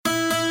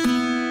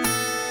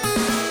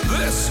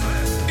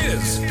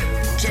is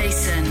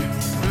Jason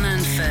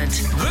Manford.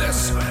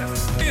 This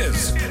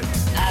is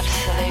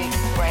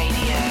Absolute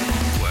Radio.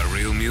 where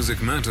real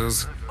music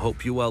matters.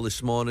 Hope you're well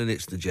this morning.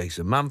 It's the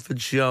Jason Manford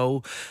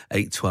Show.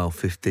 8 12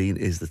 15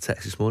 is the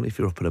text this morning if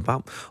you're up and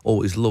about.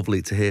 Always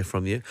lovely to hear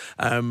from you.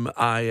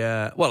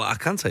 I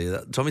can tell you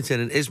that Tommy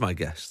Tiernan is my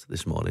guest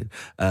this morning,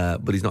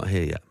 but he's not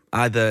here yet.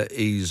 Either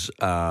he's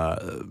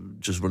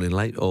just running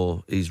late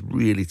or he's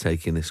really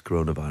taking this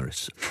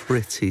coronavirus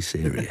pretty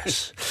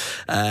serious.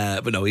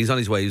 But no, he's on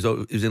his way. He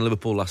was in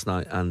Liverpool last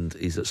night and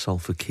he's at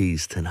Salford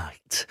Quays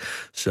tonight.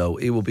 So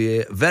he will be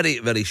here very,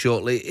 very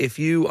shortly. If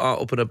you are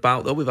up and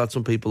about, though, we've had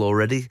some people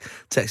already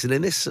texting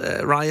in this.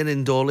 Ryan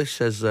in Dawlish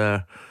says,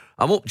 I'm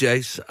up,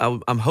 Jace.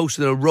 I'm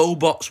hosting a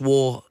Robots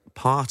War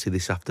party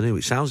this afternoon,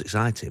 which sounds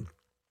exciting.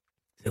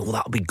 Well,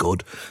 that'll be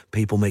good.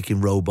 People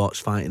making robots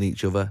fighting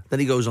each other. Then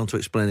he goes on to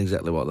explain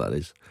exactly what that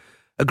is.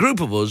 A group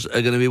of us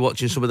are going to be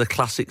watching some of the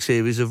classic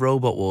series of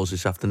Robot Wars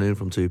this afternoon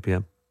from 2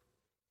 p.m.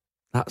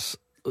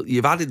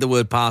 You've added the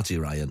word party,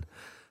 Ryan.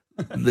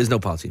 There's no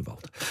party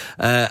involved.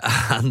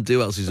 And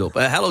who else is up?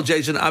 Hello,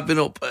 Jason. I've been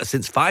up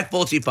since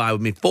 5:45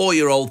 with my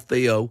 4-year-old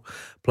Theo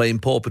playing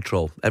Paw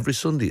Patrol. Every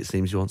Sunday, it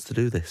seems he wants to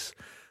do this.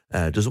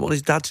 Doesn't want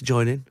his dad to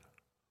join in.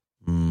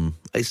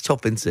 It's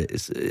tough, isn't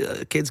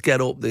it? Kids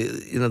get up,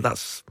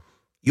 that's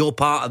you're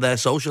part of their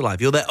social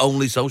life. You're their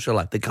only social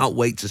life. They can't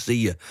wait to see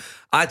you.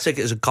 I take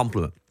it as a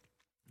compliment.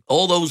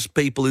 All those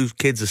people whose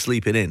kids are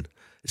sleeping in,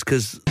 it's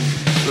because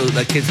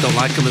their kids don't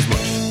like them as much.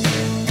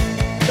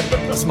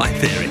 That's my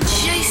theory.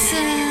 Jason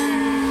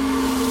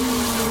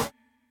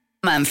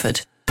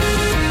Manford.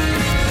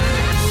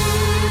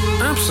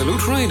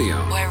 Absolute Radio.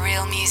 Where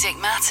real music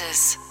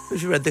matters.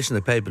 As you read this in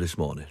the paper this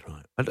morning,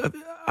 right?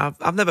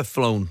 I've never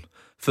flown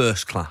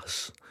first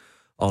class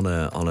on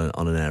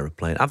an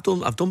aeroplane. I've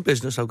done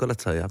business. I've got to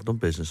tell you, I've done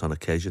business on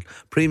occasion.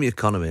 Premium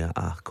economy,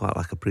 I quite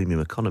like a premium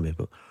economy,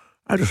 but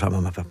I'm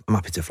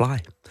happy to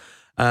fly.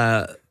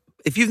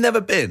 If you've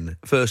never been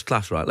first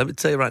class, right? Let me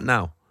tell you right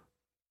now,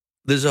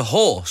 there's a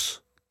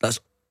horse that's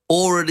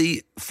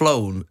already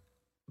flown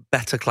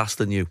better class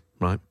than you,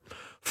 right?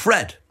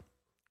 Fred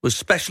was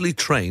specially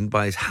trained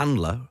by his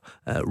handler,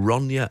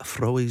 Ronya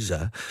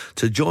Froiser,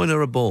 to join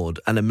her aboard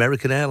an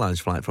American Airlines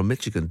flight from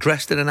Michigan,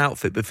 dressed in an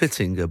outfit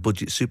befitting a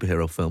budget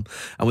superhero film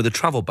and with a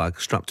travel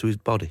bag strapped to his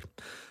body.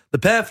 The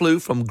pair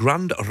flew from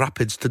Grand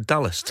Rapids to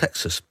Dallas,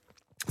 Texas,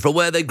 from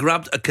where they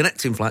grabbed a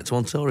connecting flight to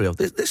Ontario.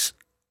 This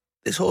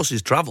horse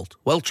is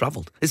well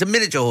travelled. It's a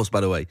miniature horse,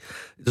 by the way.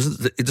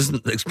 It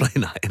doesn't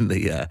explain that in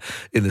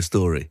the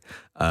story.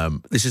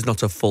 This is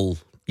not a full,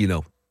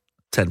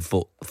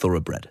 10-foot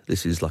thoroughbred.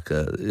 This is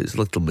it's a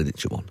little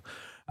miniature one.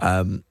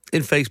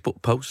 In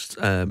Facebook posts,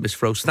 Miss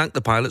Frost thanked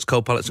the pilots,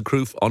 co-pilots and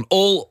crew on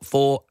all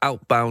 4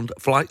 outbound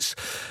flights,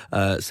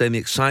 saying the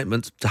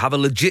excitement to have a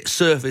legit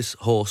service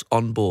horse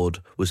on board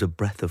was a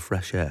breath of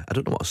fresh air. I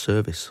don't know what a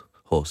service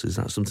horse is. Is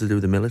that something to do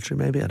with the military,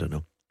 maybe? I don't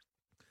know.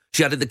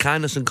 She added the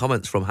kindness and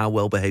comments from how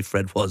well-behaved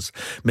Fred was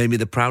made me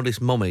the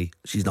proudest mummy.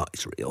 She's not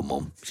his real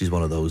mum. She's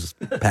one of those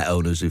pet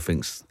owners who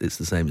thinks it's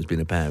the same as being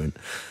a parent.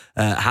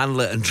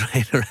 Handler and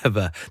trainer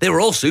ever. They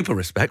were all super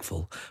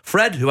respectful.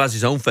 Fred, who has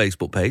his own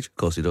Facebook page, of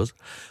course he does,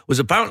 was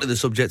apparently the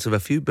subject of a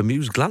few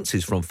bemused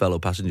glances from fellow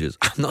passengers.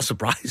 I'm not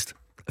surprised.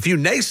 A few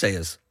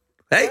naysayers.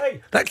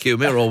 Hey. Thank you.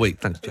 I'm here all week.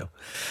 Thanks, Joe.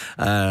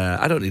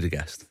 I don't need a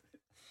guest.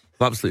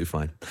 Absolutely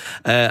fine.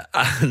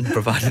 And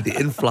provided the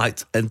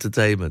in-flight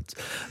entertainment.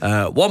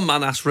 One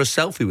man asked for a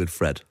selfie with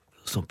Fred.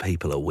 Some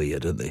people are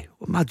weird, aren't they?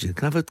 Imagine,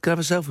 can I have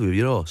a selfie with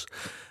your horse?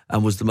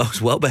 And was the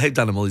most well-behaved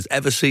animal he's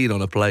ever seen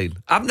on a plane.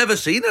 I've never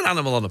seen an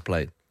animal on a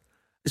plane.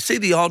 You see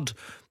the odd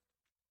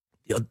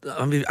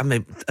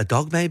a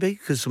dog maybe,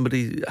 because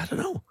somebody, I don't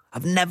know.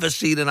 I've never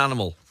seen an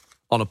animal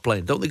on a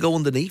plane. Don't they go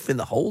underneath in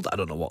the hold? I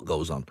don't know what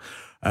goes on.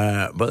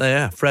 But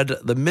yeah, Fred,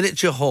 the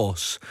miniature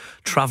horse,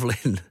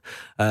 travelling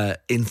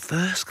in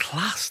first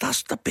class.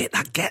 That's the bit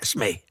that gets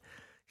me.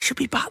 Should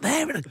be back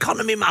there in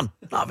economy, man.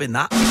 Not having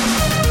that.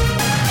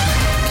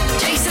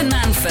 Jason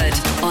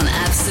Manford on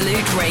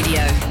Absolute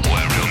Radio.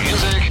 Where real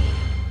music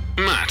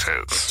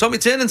matters. Tommy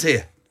Tiernan's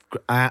here.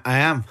 I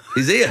am.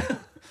 He's here.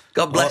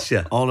 God bless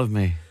you. All of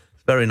me.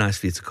 Very nice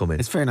for you to come in.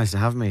 It's very nice to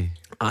have me.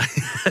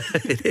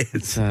 It is.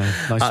 It's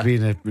nice to be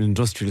in an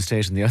industrial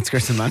estate in the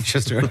outskirts of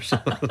Manchester.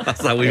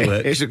 That's how we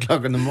work. 8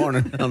 o'clock in the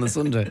morning on a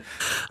Sunday.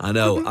 I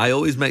know. I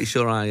always make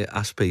sure I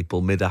ask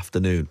people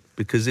mid-afternoon,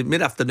 because in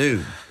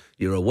mid-afternoon,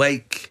 you're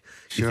awake.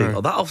 You think,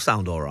 oh, that'll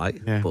sound all right.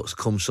 Yeah. But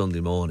come Sunday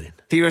morning.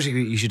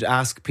 Theoretically, you should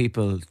ask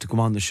people to come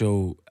on the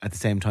show at the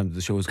same time that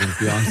the show is going to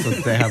be on, so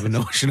that they have a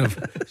notion of,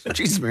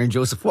 Jesus, Mary and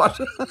Joseph, what?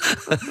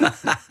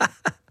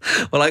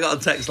 Well, I got a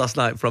text last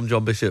night from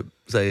John Bishop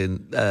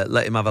saying,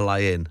 let him have a lie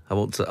in. I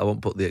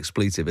won't put the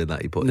expletive in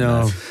that he put in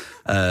there.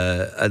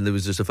 And there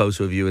was just a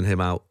photo of you and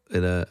him out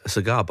in a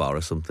cigar bar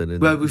or something. In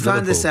well, we Liverpool.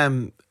 found this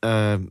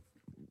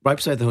right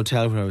beside the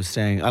hotel where I was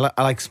staying. I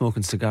like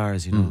smoking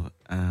cigars, you know.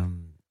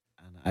 And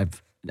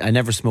I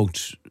never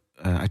smoked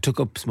I took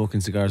up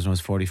smoking cigars when I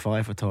was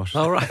 45, I thought.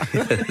 All right.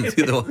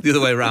 the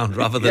other way around,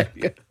 rather than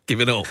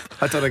giving up.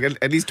 I thought I'd get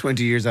at least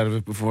 20 years out of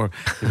it before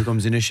it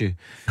becomes an issue.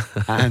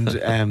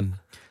 And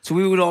so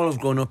we would all have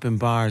grown up in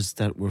bars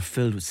that were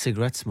filled with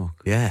cigarette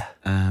smoke. Yeah.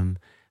 And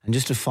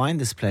just to find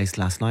this place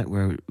last night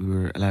where we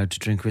were allowed to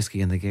drink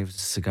whiskey and they gave us a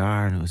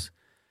cigar and it was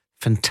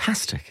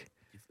fantastic.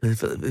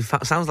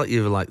 It sounds like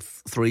you were like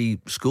three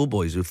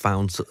schoolboys who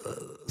found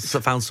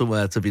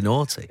somewhere to be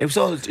naughty. It's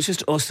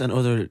just us and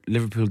other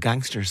Liverpool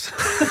gangsters.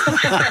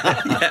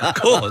 Yeah, of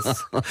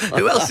course.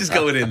 Who else is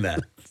going in there?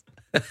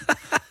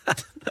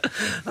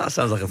 That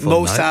sounds like a fun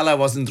Mo night. Salah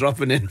wasn't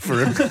dropping in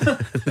for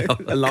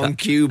a long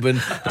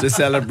Cuban to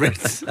celebrate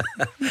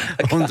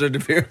 100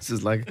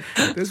 appearances. Like,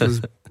 this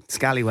was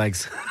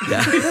scallywags.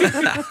 Yeah.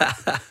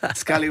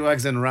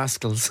 Scallywags and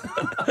rascals.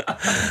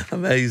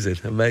 Amazing.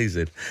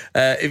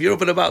 If you're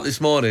up and about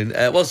this morning,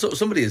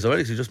 somebody is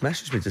already, so just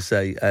messaged me to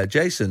say,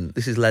 Jason,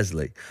 this is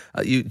Leslie.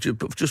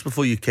 Just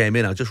before you came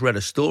in, I just read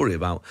a story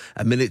about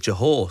a miniature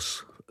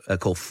horse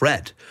called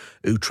Fred,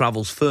 who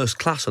travels first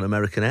class on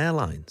American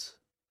Airlines.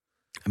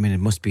 I mean,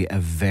 it must be a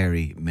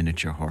very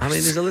miniature horse. I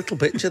mean, there's a little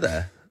picture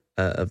there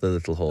of the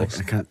little horse.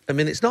 I can't. I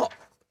mean, it's not,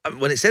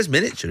 when it says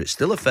miniature, it's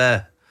still a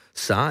fair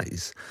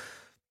size.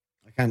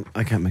 I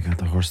can't make out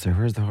the horse there.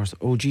 Where's the horse?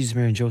 Oh, Jesus,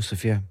 Mary and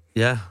Joseph, yeah.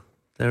 Yeah,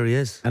 there he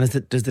is.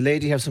 And does the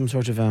lady have some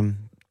sort of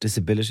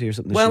disability or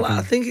something? Well,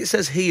 I think it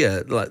says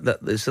here like that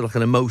it's like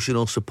an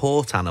emotional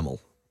support animal.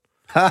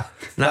 Now,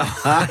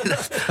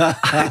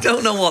 I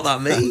don't know what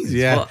that means.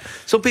 Yeah. But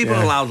some people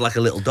are allowed like a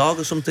little dog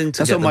or something to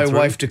That's get what my them through.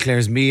 wife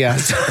declares me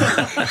as.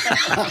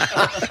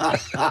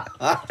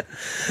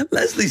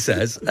 Leslie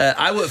says,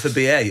 I work for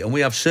BA and we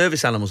have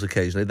service animals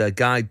occasionally. They're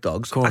guide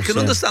dogs. Of course, I can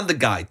understand the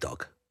guide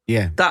dog.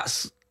 Yeah.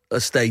 That's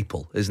a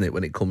staple, isn't it,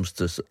 when it comes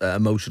to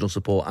emotional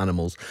support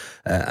animals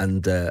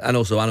and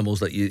also animals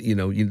that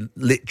you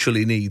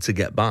literally need to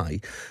get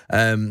by.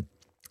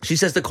 She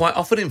says they're quite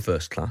often in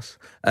first class.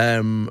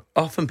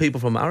 Often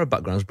people from Arab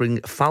backgrounds bring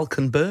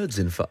falcon birds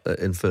in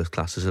first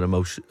class as an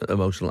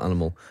emotional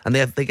animal, and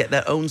they get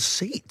their own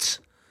seat.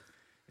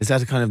 Is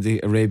that kind of the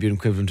Arabian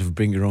equivalent of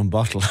bring your own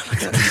bottle? Like,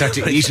 start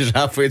to eat it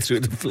halfway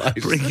through the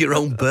flight. Bring your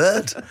own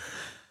bird.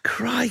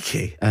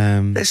 Crikey.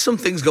 There's some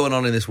things going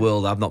on in this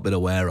world I've not been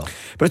aware of.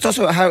 But it's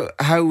also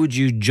how would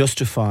you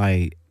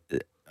justify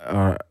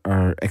or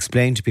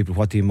explain to people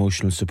what the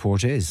emotional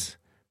support is?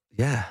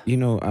 Yeah.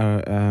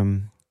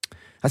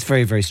 That's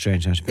very, very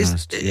strange, to be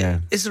honest.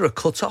 Is there a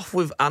cut-off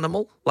with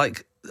animal?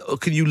 Like,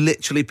 can you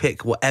literally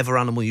pick whatever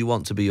animal you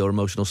want to be your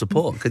emotional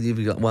support? Can you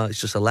be like, well,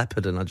 it's just a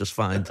leopard and I just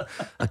find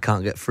I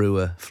can't get through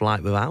a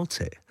flight without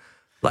it?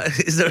 Like,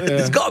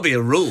 there's got to be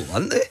a rule,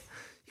 hasn't there?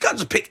 You can't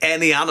just pick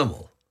any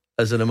animal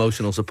as an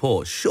emotional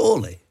support,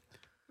 surely.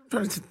 I'm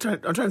trying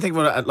to think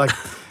about it. Like,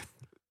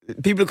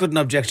 people couldn't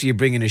object to you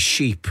bringing a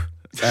sheep.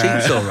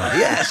 Sheep's all right.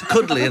 Yeah, it's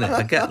cuddly, innit?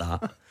 I get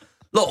that.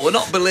 Look, we're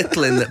not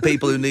belittling that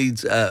people who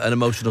need an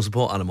emotional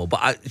support animal,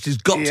 but there's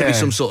got to be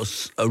some sort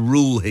of a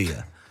rule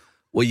here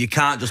where you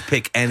can't just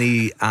pick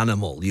any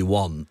animal you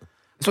want. I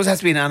suppose it has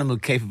to be an animal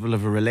capable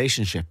of a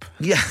relationship.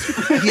 Yeah,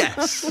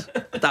 yes,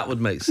 that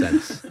would make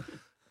sense.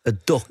 A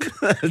duck.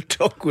 A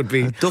duck would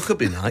be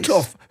nice.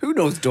 tough. Who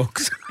knows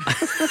ducks?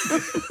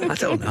 I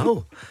don't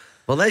know.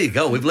 Well, there you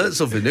go. We've learned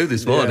something new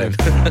this morning.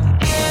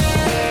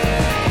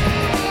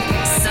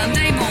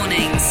 Sunday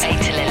mornings, 8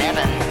 till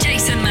 11.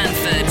 Jason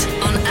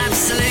Manford on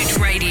Absolute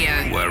Radio.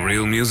 Where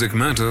real music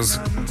matters.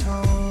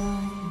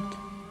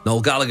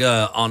 Noel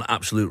Gallagher on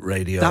Absolute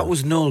Radio. That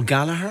was Noel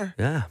Gallagher?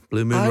 Yeah,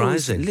 Blue Moon I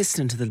Rising. was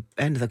listening to the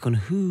end of that going,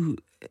 who?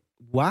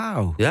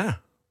 Wow. Yeah.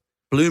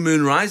 Blue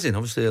Moon Rising,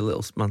 obviously a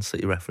little Man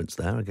City reference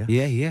there, I guess.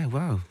 Yeah,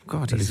 wow.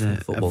 God, he's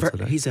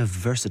a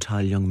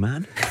versatile young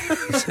man.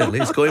 He's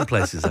going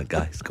places, that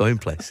guy. He's going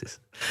places.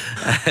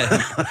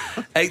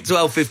 8,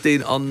 12,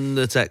 15 on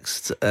the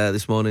text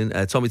this morning.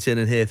 Tommy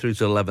Tiernan here through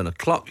to 11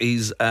 o'clock.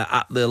 He's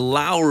at the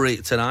Lowry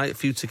tonight. A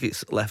few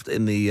tickets left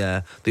in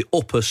the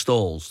upper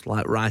stalls,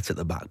 like right at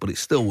the back, but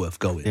it's still worth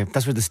going. Yeah,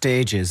 that's where the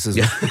stage is,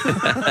 isn't it?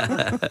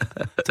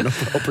 It's an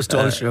upper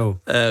stall show.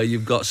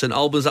 You've got St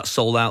Albans, that's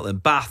sold out. Then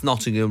Bath,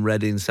 Nottingham,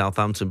 Reading,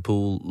 Southampton,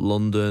 Poole,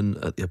 London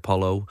at the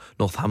Apollo,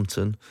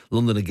 Northampton,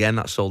 London again,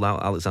 that's sold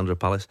out. Alexandra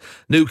Palace,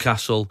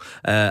 Newcastle,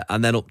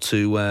 and then up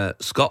to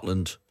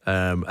Scotland.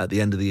 At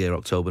the end of the year,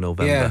 October,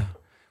 November. Yeah,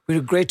 we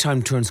had a great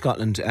time touring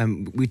Scotland.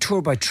 We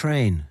tour by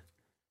train,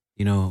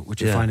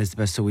 which I find is the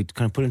best. So we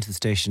kind of put into the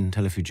station,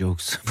 tell a few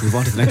jokes, move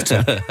on to the next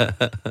time.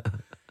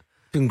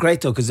 It's been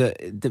great though, because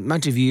the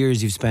amount of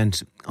years you've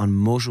spent on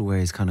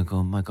motorways kind of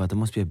going, my God, there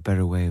must be a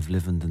better way of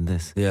living than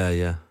this. Yeah.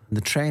 And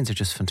the trains are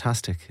just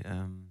fantastic.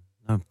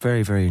 A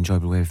very, very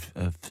enjoyable way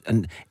of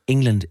and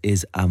England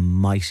is a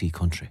mighty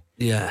country.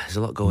 Yeah, there's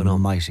a lot going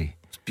on. Mighty.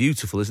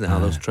 Beautiful, isn't it, how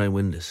those train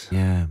windows?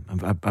 Yeah,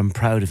 I'm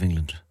proud of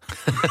England.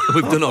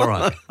 We've done all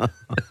right.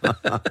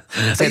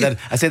 I say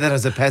that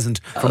as a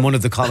peasant from one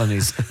of the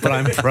colonies, but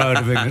I'm proud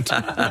of England.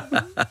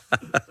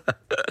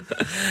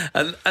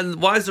 And And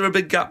why is there a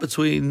big gap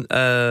between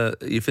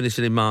you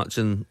finishing in March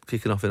and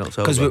kicking off in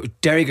October? Because we're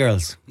Derry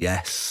Girls.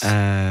 Yes.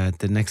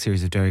 The next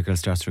series of Derry Girls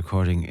starts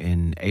recording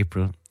in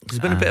April. There's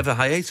been a bit of a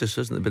hiatus,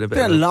 hasn't there? Been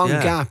a long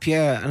gap,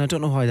 yeah. And I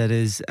don't know why that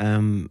is.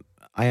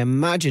 I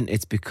imagine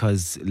it's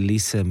because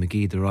Lisa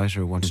McGee, the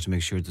writer, wanted to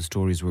make sure the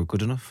stories were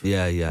good enough.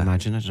 Yeah. I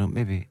imagine. I don't know.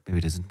 Maybe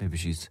it isn't. Maybe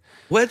she's...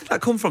 Where did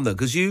that come from, though?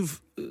 Because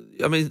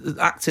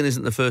acting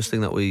isn't the first thing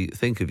that we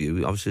think of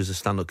you, obviously, as a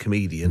stand-up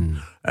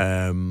comedian.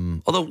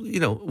 Although,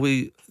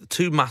 we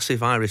 2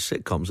 massive Irish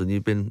sitcoms, and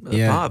you've been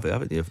a part of it,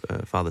 haven't you?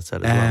 Father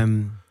Ted as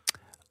well.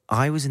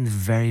 I was in the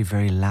very,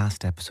 very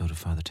last episode of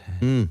Father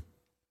Ted.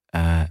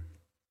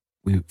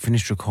 We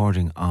finished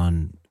recording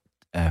on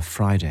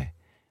Friday,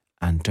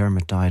 and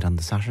Dermot died on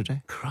the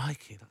Saturday.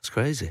 Crikey, that's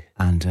crazy.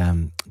 And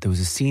there was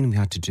a scene we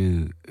had to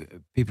do.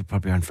 People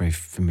probably aren't very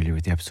familiar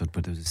with the episode,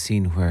 but there was a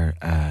scene where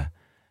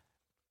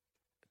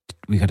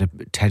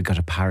Ted got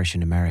a parish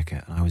in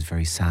America, and I was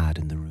very sad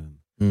in the room.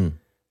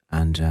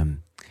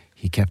 And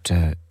he kept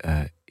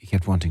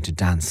wanting to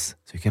dance,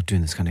 so he kept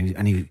doing this kind of.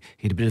 And he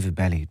had a bit of a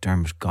belly.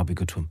 Dermot, God be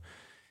good to him.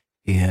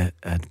 He had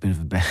a bit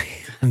of a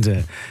belly,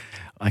 and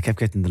I kept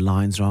getting the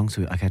lines wrong,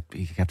 so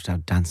he kept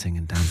out dancing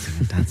and dancing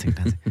and dancing,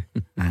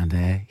 and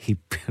he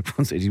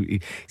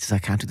says, "I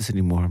can't do this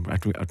anymore. I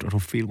don't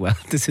feel well.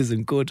 This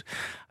isn't good.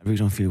 I really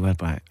don't feel well."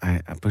 But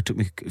it took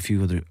me a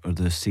few other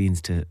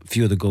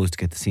goes to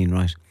get the scene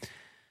right.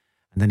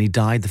 And then he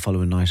died the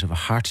following night of a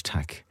heart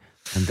attack.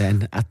 And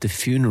then at the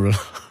funeral,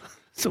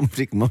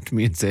 somebody came up to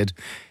me and said,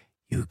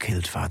 "You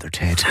killed Father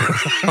Ted."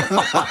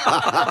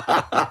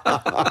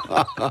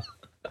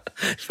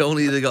 If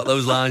only they got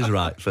those lines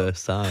right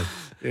first time.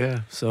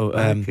 Yeah. So,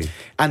 and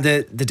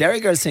the Derry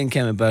Girls thing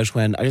came about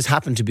when I just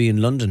happened to be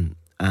in London,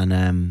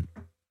 and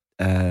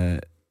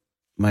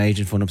my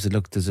agent phoned up and said,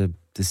 "Look, there's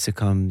this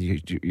sitcom.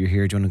 You're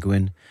here. Do you want to go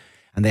in?"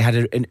 And they had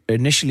it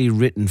initially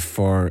written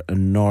for a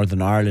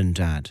Northern Ireland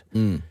dad,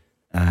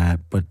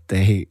 but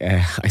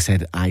I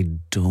said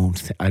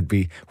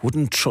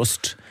wouldn't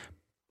trust.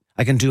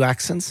 I can do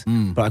accents,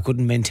 but I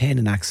couldn't maintain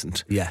an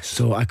accent. Yes.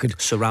 So I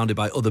could... Surrounded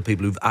by other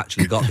people who've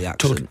actually got the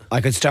accent.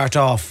 I could start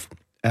off,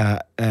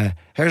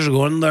 here's a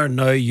gun there,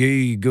 now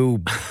you go.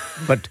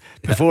 But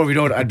before we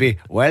don't, I'd be,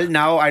 well,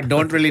 now I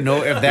don't really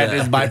know if that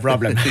is my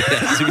problem.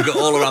 Yeah, so we go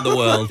all around the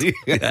world.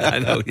 Yeah, I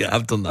know. Yeah,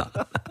 I've done that.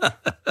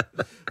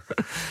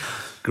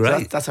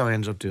 Great. So that's how I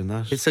ended up doing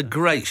that. It's a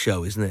great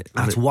show, isn't it?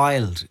 It's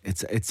wild.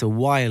 It's a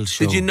wild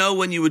show. Did you know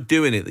when you were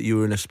doing it that you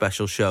were in a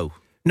special show?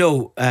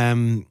 No,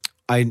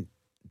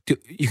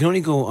 you can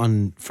only go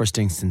on first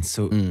instinct.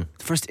 So the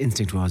first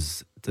instinct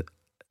was the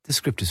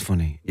script is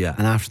funny. Yeah.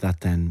 And after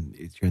that, then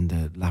you're in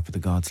the lap of the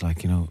gods,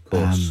 like, Of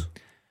course.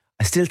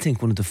 I still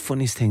think one of the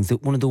funniest things,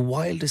 one of the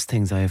wildest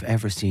things I have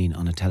ever seen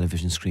on a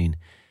television screen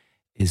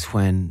is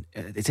when,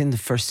 it's in the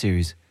first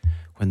series,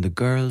 when the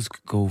girls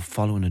go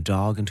following a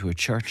dog into a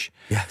church.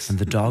 Yes. And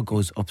the dog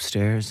goes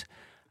upstairs,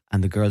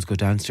 and the girls go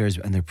downstairs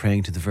and they're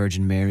praying to the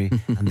Virgin Mary,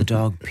 and the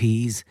dog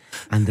pees,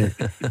 and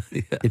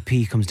the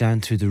pee comes down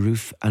through the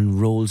roof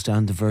and rolls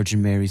down the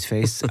Virgin Mary's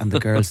face, and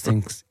the girls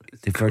think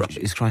the Virgin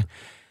is crying.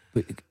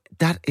 But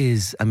that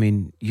is,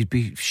 you'd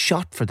be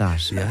shot for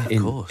that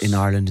in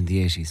Ireland in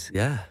the 80s.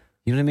 Yeah.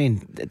 You know what I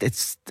mean?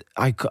 It's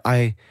I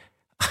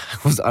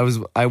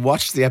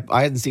watched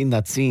I hadn't seen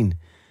that scene.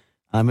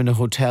 I'm in a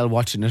hotel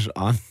watching it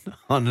on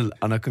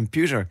a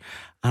computer.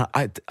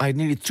 And I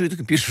nearly threw the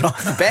computer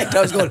off the bed.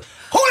 I was going,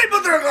 "Holy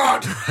Mother of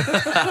God!"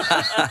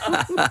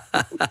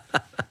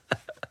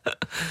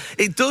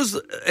 It does.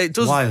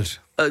 Wild.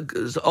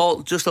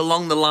 All just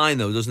along the line,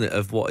 though, doesn't it,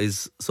 of what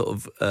is sort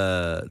of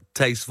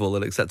tasteful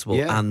and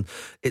acceptable, and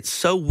it's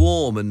so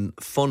warm and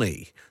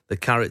funny, the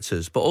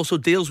characters, but also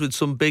deals with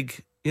some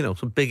big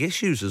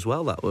issues as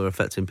well that were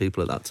affecting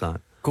people at that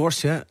time. Of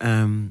course, yeah.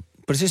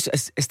 But it's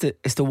just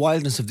it's the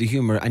wildness of the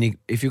humour, and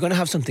if you're going to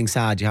have something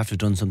sad, you have to have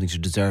done something to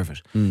deserve it.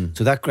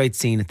 So that great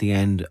scene at the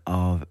end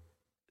of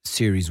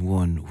Series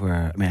 1,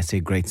 where I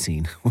say great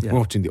scene, we're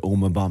watching the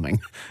Oma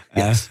bombing.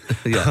 Yes,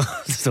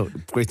 so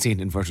great scene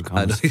in inverted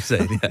commas. I know what you're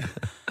saying.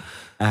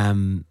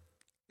 Yeah.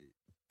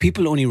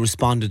 People only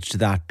responded to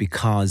that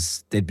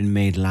because they'd been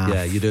made laugh.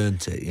 Yeah, you'd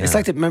earned it. Yeah. It's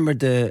like remember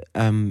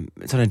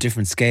it's on a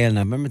different scale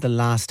now. Remember the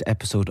last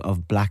episode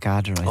of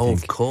Blackadder, I think. Oh,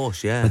 of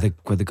course, yeah.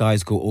 Where the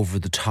guys go over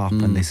the top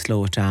and they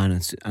slow it down,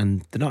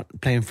 and they're not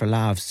playing for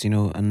laughs,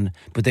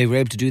 but they were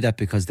able to do that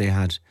because they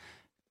had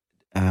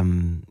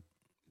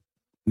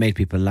made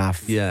people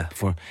laugh. Yeah.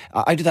 Before.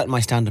 I do that in my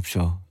stand-up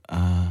show.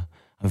 A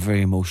very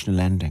emotional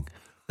ending.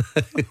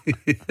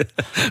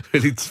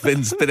 Really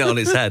spin it on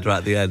its head right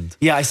at the end.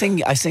 Yeah, I sing.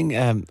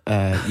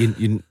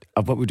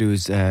 What we do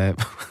is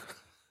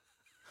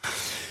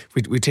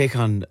we take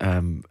on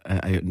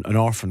an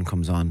orphan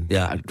comes on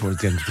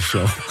towards the end of the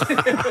show.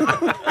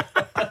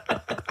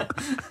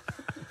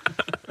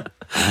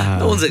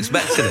 No one's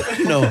expecting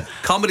it. No,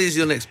 comedy is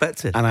the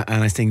unexpected. And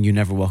I sing "You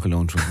Never Walk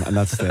Alone" to them, and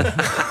that's the.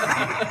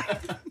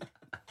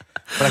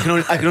 But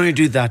I can only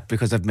do that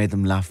because I've made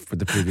them laugh for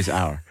the previous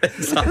hour.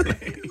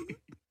 Exactly.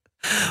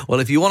 Well,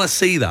 if you want to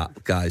see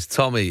that, guys,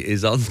 Tommy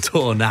is on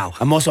tour now.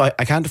 I'm also,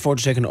 I can't afford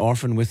to take an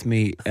orphan with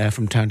me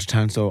from town to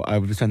town, so I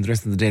would spend the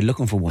rest of the day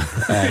looking for one.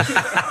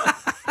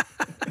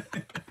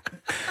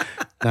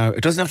 Now,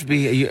 it doesn't have to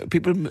be.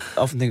 People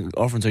often think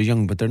orphans are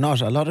young, but they're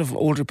not. A lot of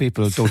older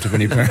people don't have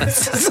any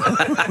parents.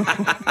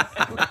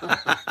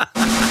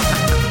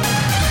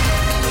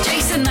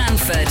 Jason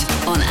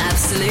Manford on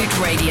Absolute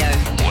Radio.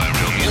 Where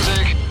real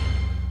music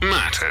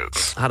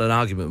matters. I had an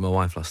argument with my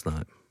wife last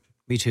night.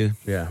 Me too.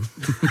 Yeah.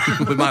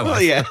 With my wife. Oh,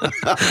 yeah.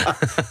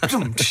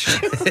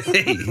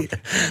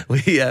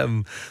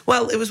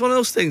 Well, it was one of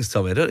those things,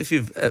 Tommy. I don't know if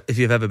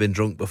you've ever been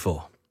drunk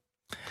before.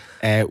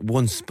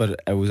 Once, but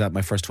I was at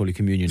my first Holy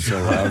Communion, so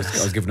I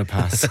was given a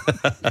pass.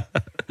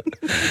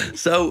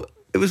 So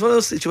it was one of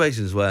those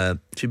situations where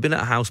she'd been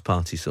at a house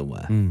party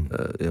somewhere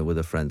with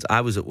her friends. I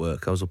was at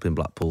work. I was up in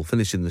Blackpool,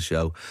 finishing the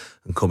show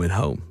and coming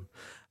home.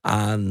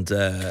 And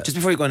just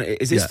before you go on,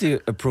 is this the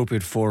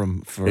appropriate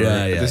forum for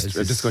a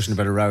discussion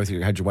about a row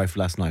you had your wife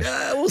last night?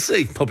 Yeah, we'll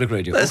see. Public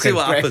radio. Let's see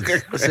what happens.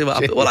 Let's see what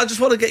happens. Well, I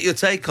just want to get your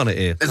take on it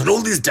here. Let's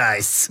roll these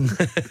dice.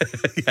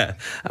 Yeah,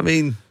 I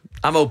mean,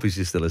 I'm hoping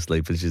she's still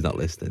asleep and she's not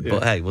listening. Yeah.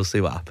 But hey, we'll see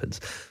what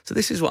happens. So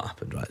this is what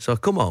happened, right? So I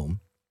come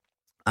home,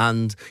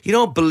 and you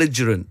know how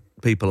belligerent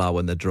people are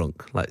when they're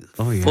drunk, like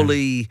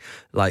fully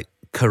like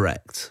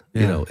correct,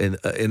 you know, in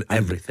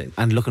everything,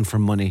 and looking for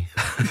money.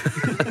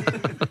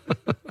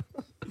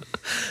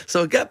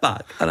 So I get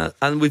back,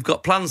 and we've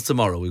got plans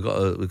tomorrow. We've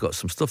got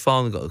some stuff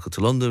on. We've got to go to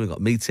London. We've got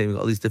a meeting. We've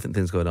got all these different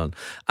things going on.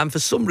 And for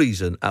some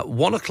reason, at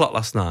 1 o'clock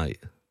last night,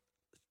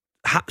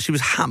 she was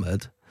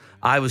hammered.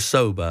 I was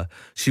sober.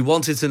 She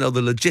wanted to know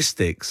the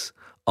logistics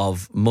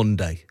of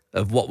Monday,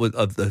 of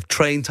the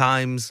train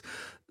times,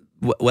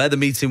 where the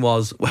meeting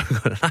was. Where we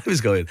were going. And I was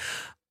going,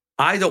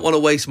 I don't want to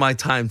waste my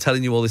time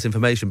telling you all this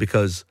information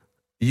because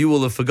you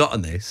will have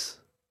forgotten this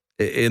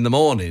in the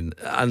morning,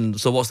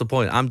 and so what's the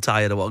point? I'm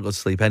tired, I want to go to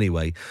sleep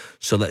anyway,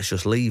 so let's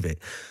just leave it.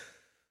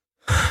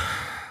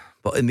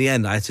 But in the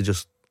end, I had to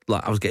just,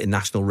 I was getting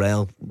National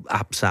Rail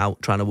apps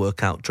out, trying to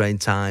work out train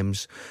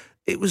times.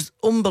 It was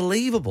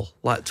unbelievable,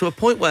 to a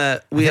point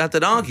where we had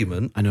an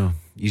argument. I know,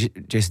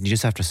 Jason, you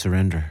just have to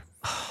surrender.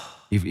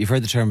 You've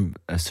heard the term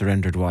a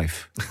surrendered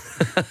wife.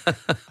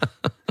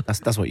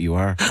 That's what you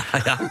are.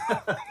 I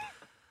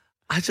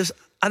am.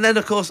 And then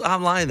of course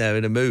I'm lying there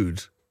in a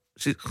mood.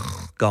 She's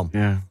gone.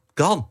 Yeah.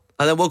 Gone.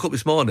 And then woke up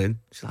this morning.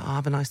 She's like,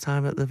 have a nice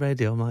time at the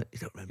radio. I'm like, you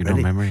don't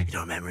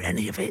remember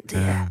any of it, do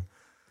you?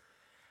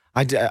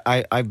 I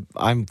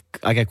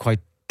get quite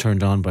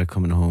turned on by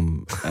coming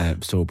home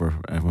sober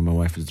when my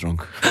wife is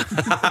drunk.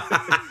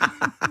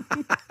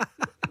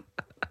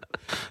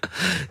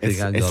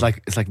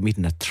 It's like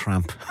meeting a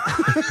tramp.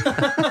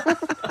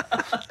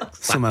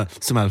 Somehow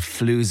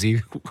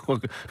floozy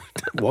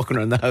walking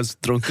around the house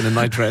drunk in a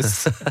night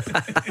dress.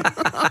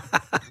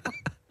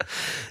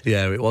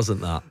 Yeah, it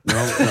wasn't that. No.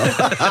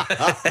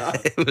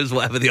 It was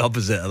whatever the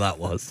opposite of that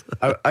was.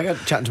 I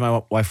got chatting to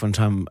my wife one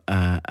time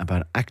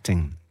about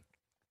acting,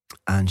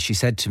 and she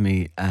said to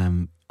me,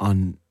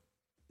 under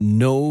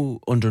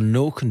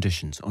no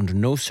conditions, under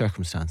no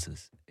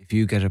circumstances, if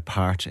you get a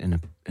part in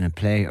a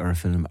play or a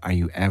film, are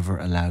you ever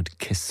allowed to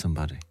kiss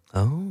somebody?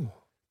 Oh.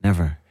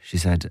 Never. She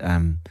said,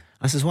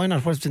 I says, why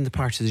not? What's in the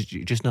part? She says,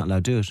 you're just not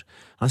allowed to do it.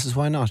 I says,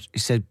 why not?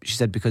 She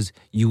said, because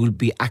you will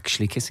be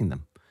actually kissing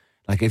them.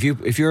 Like if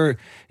you're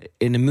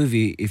in a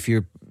movie, if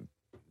you're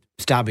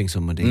stabbing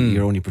somebody,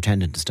 you're only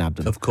pretending to stab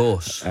them. Of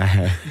course.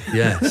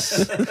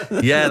 Yes.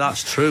 Yeah,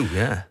 that's true.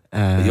 Yeah.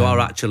 But you are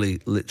actually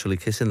literally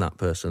kissing that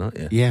person, aren't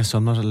you? Yeah. So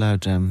I'm not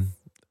allowed. I'm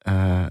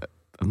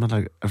not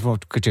like.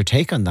 Could your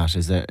take on that?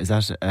 Is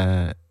that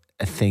a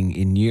thing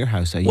in your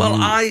house?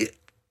 I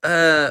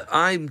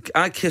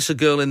kiss a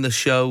girl in the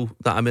show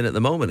that I'm in at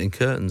the moment in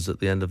Curtains at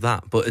the end of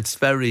that, but it's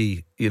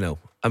very,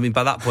 I mean,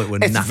 by that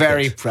point, it's knackered.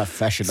 Very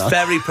professional. It's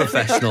very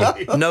professional.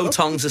 No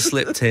tongues are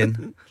slipped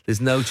in. There's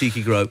no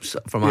cheeky gropes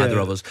from either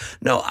of us.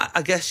 No,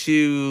 I guess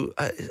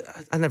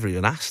I never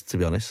even asked, to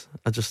be honest.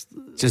 I just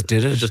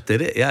did it. I just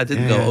did it. Yeah, I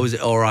didn't go, oh, is it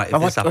all right if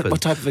this happened?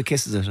 What type of a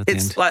kiss is it at the end?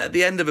 It's like at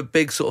the end of a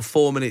big sort of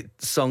 4-minute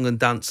song and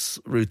dance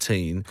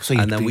routine. So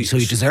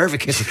you deserve a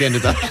kiss at the end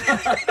of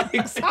that.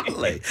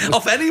 Exactly.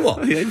 Off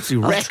anyone. Yeah, it's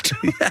wrecked.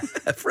 Yeah,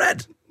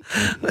 Fred.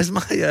 Where's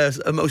my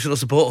emotional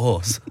support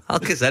horse? I'll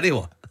kiss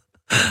anyone.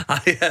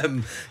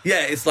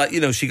 It's like,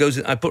 she goes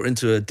in, I put her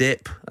into a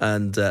dip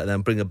and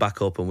then bring her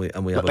back up and we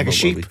have like a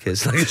sheep. We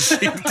kiss, like a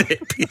sheep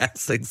dip.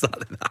 Yes,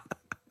 exactly that.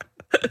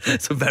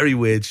 It's a very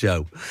weird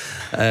show.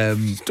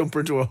 Dump her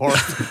into a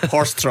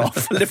horse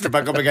trough, lift her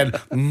back up again.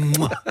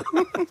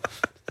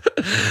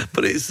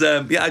 But it's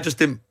I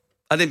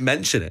didn't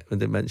mention it.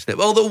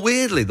 Although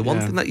weirdly, the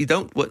one thing that you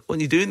don't when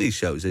you're doing these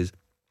shows is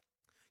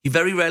you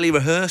very rarely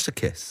rehearse a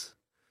kiss.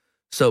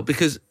 So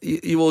because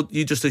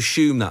you just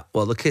assume that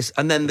the kiss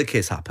and then the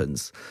kiss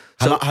happens.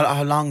 So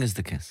how long is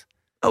the kiss?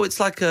 Oh, it's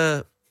like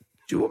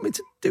do you want me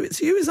to do it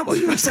to you? Is that what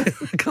you were saying?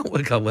 I can't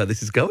work out where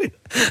this is going.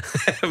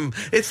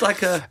 It's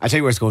like I tell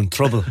you where it's going.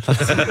 Trouble.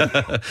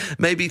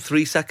 Maybe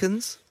 3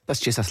 seconds.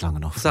 That's long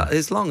enough.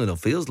 It's long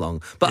enough, feels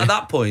long. But at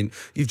that point,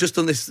 you've just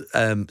done this,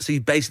 so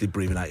you're basically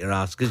breathing out your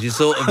ass because you're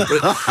sort of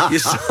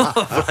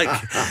like,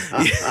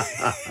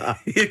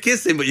 you're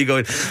kissing, but you're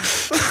going...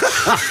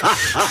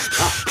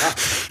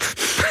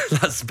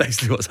 That's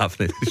basically what's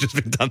happening. He's just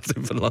been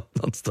dancing for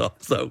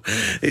non-stop. So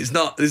there's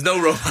no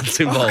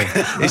romance involved.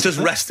 It's just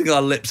resting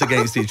our lips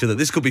against each other.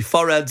 This could be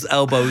foreheads,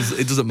 elbows,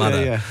 it doesn't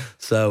matter. Yeah.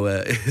 So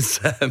I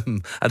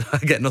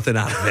get nothing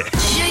out of it.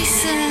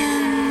 Jason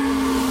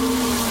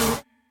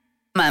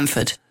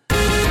Manford,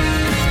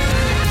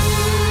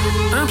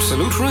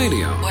 Absolute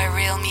Radio. where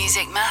real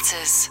music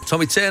matters.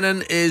 Tommy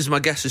Tiernan is my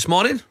guest this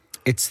morning.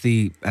 It's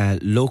the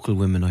local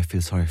women I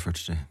feel sorry for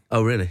today.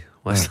 Oh, really?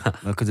 Why's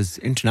that? Well, because it's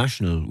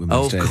International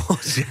Women's Day. Of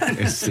course, yeah.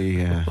 It's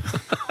the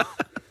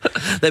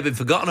They've been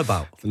forgotten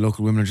about.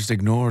 local women are just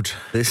ignored.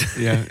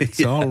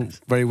 It's all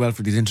very well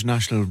for these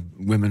international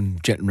women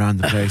jetting around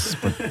the place,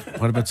 but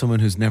what about someone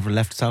who's never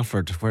left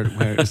Salford?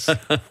 When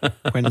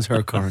is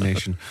her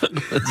coronation?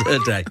 It's her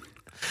day.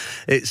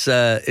 It's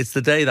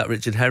the day that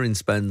Richard Herring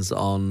spends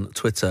on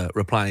Twitter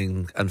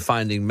replying and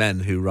finding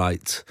men who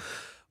write,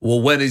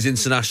 well, when is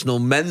International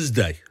Men's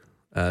Day?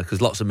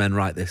 Because lots of men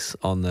write this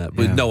on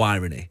with no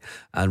irony.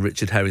 And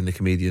Richard Herring, the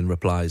comedian,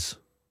 replies,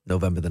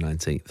 November the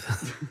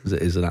 19th. Because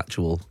it is an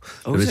actual,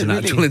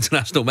 actual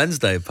International Men's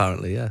Day,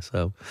 apparently, yeah.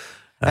 So,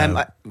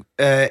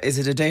 is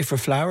it a day for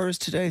flowers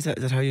today? Is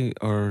that how you,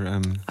 or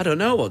I don't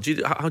know.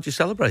 How do you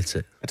celebrate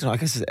it? I don't know. I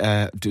guess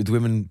do the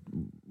women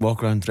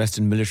walk around dressed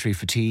in military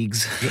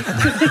fatigues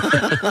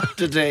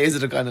today? Is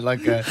it a kind of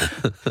like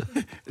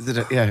is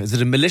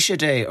it a militia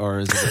day, or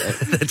is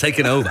it They're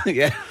taking over.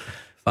 Yeah,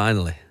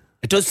 Finally.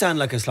 it does sound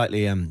like a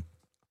slightly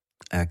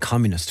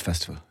communist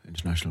festival,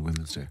 International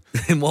Women's Day.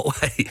 In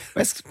what way?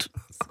 It's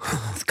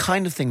the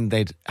kind of thing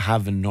they'd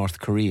have in North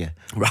Korea,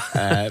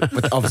 Right.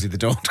 but obviously they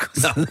don't.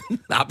 No,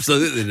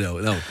 absolutely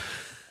no.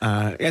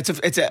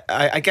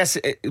 I guess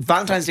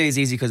Valentine's Day is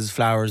easy because it's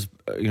flowers.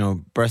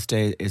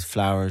 Birthday is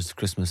flowers.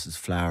 Christmas is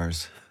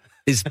flowers.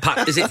 Is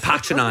it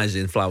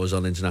patronising flowers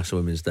on International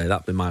Women's Day?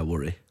 That'd be my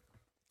worry.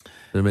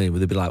 You know what I mean?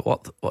 Would they be like,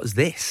 what is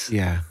this?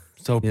 Yeah.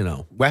 So,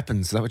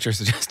 weapons, is that what you're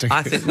suggesting?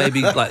 I think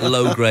maybe like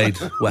low-grade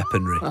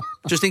weaponry.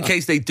 Just in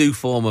case they do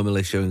form a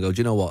militia and go, do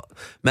you know what?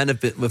 Men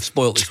have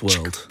spoilt this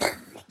world.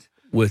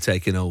 We're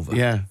taking over.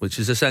 Yeah. Which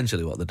is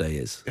essentially what the day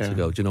is. Yeah. To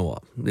go, do you know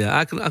what? Yeah,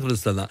 I can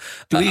understand that.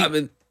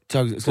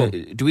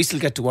 Do we still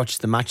get to watch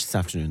the match this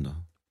afternoon, though?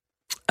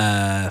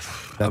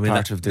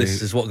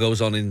 This is what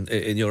goes on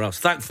in your house.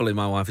 Thankfully,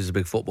 my wife is a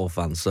big football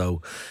fan,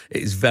 so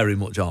it is very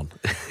much on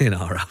in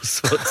our house.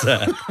 But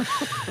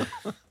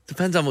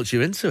depends how much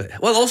you're into it.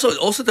 Well, it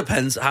also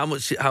depends how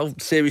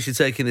serious you're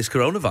taking this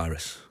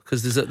coronavirus.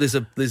 Because there's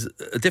a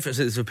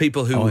difference for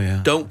people who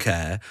don't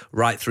care,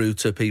 right through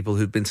to people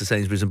who've been to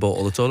Sainsbury's and bought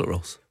all the toilet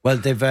rolls. Well,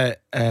 they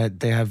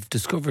have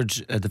discovered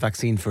the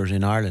vaccine for it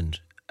in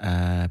Ireland,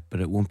 but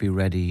it won't be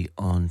ready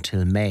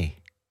until May.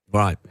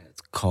 Right.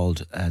 It's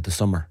called the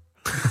summer.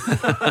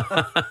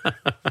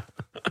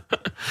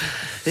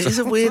 It is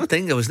a weird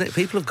thing, though, isn't it?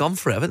 People have gone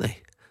for it, haven't they?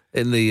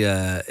 Obviously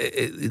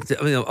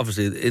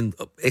in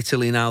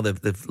Italy now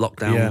they've locked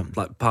down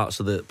like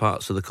parts of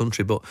the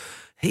country, but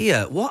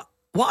here, what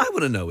I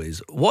want to know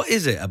is, what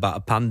is it about a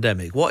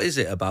pandemic? What is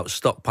it about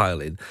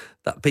stockpiling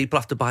that people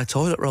have to buy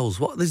toilet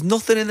rolls? There's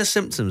nothing in the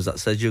symptoms that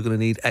says you're going to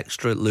need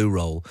extra loo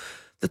roll.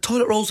 The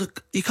toilet rolls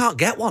you can't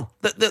get one.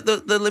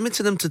 They're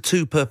limiting them to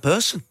 2 per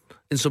person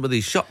in some of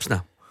these shops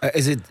now.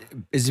 Is it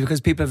because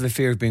people have a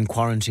fear of being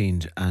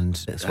quarantined and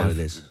that's what it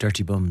is?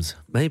 Dirty bums.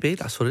 Maybe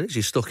that's what it is.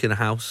 You're stuck in a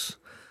house.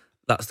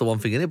 That's the one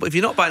thing in it. But if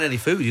you're not buying any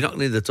food, you're not going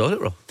to need the toilet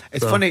roll.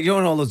 It's funny, in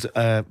all those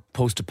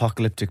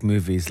post-apocalyptic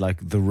movies like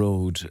The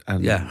Road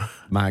and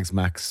Mags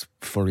Max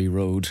Furry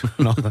Road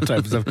and all that type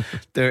of stuff.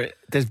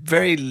 There's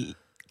very...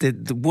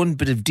 The one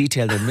bit of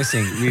detail they're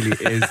missing really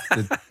is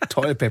the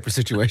toilet paper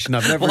situation.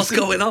 What's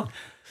going on?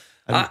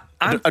 I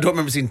don't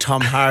remember seeing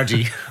Tom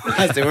Hardy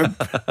as they were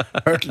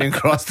hurtling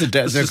across the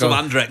desert. Some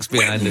Andrex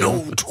behind him.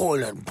 No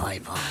toilet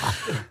paper.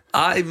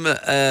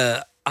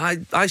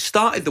 I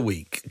started the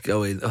week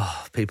going,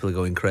 people are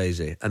going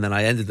crazy. And then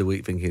I ended the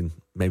week thinking,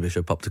 maybe I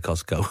should pop to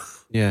Costco.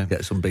 Yeah.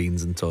 Get some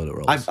beans and toilet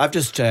rolls. I've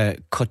just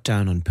cut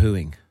down on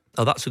pooing.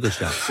 Oh, that's a good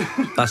shout.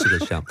 That's a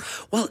good shout.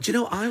 Well, do you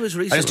know, I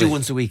just do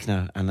once a week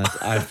now, and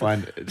I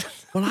find it.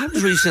 Well, I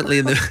was recently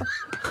in the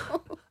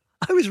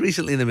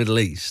Middle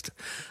East,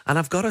 and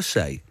I've got to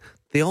say,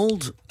 the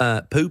old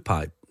poo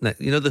pipe,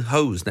 the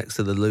hose next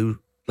to the loo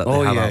that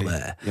they have out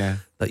there,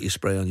 that you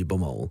spray on your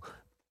bumhole,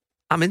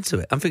 I'm into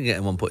it. I'm thinking of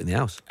getting one put in the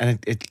house. And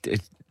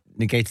it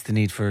negates the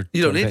need for...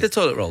 You don't need the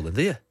toilet roll then,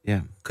 do you?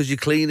 Yeah. Because you're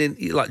cleaning,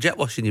 you're like jet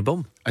washing your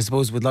bum. I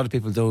suppose with a lot of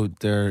people, though,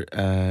 their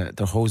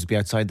hose would be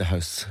outside the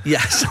house.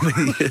 Yes,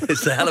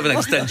 it's a hell of an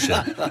extension.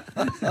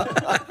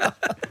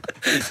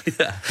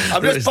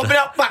 I'm just popping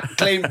out back,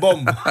 clean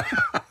bum.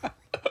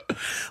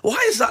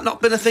 Why has that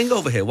not been a thing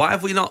over here? Why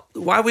have we not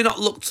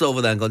looked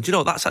over there and gone, do you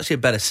know, that's actually a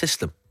better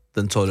system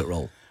than toilet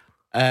roll?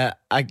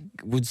 I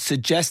would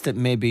suggest that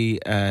maybe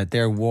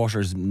their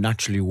water's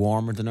naturally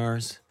warmer than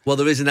ours. Well,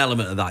 there is an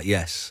element of that,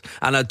 yes.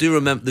 And I do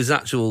remember there's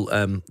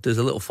there's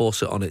a little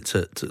faucet on it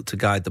to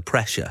guide the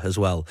pressure as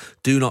well.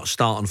 Do not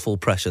start on full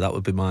pressure. That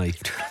would be my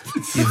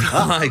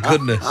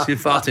goodness, you're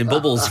farting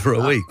bubbles for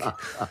a week.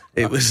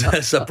 It was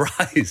a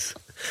surprise.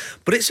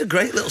 But it's a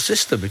great little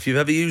system if you've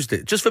ever used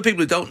it. Just for people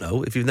who don't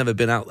know, if you've never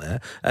been out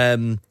there,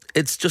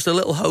 it's just a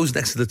little hose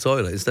next to the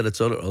toilet instead of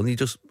toilet roll, and you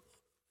just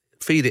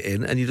feed it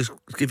in and you just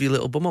give your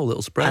little bumhole,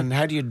 little spray. And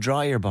how do you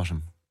dry your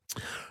bottom?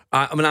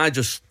 I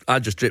just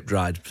drip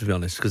dried, to be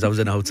honest, because I was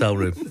in a hotel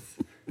room.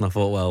 And I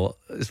thought, well,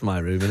 it's my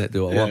room, innit?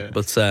 Do what I want.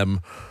 But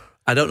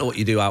I don't know what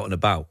you do out and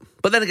about.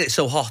 But then it gets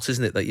so hot,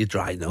 isn't it, that you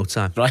dry in no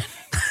time. Right.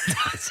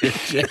 That's it,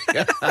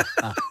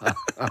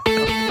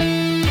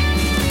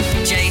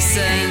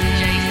 Jason.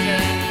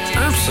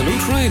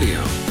 Absolute Radio,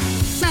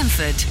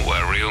 Manford.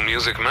 where real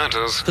music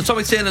matters. So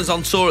Tommy Tiernan's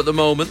on tour at the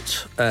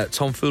moment.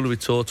 Tomfoolery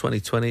Tour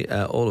 2020,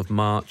 all of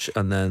March,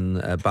 and then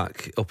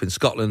back up in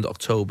Scotland,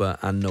 October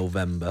and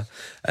November.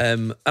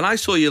 And I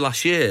saw you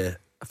last year.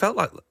 I felt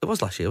like it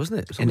was last year, wasn't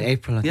it? in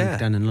April, I think,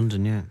 down in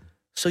London, yeah.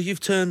 So you've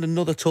turned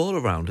another tour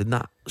around in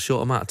that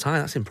short amount of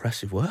time. That's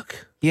impressive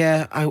work.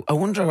 Yeah, I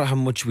wonder how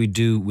much we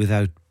do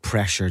without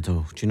pressure,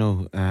 though. Do you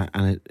know?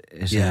 And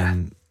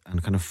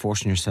and kind of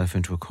forcing yourself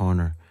into a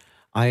corner.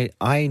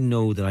 I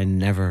know that I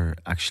never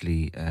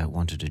actually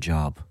wanted a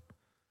job.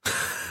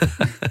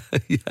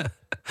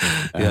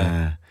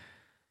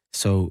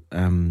 So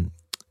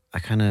I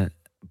kind of,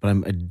 but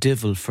I'm a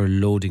devil for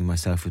loading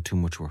myself with too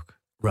much work.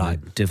 Right.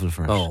 I'm a devil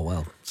for it. Oh,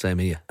 well, same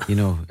here. You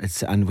know,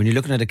 and when you're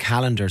looking at a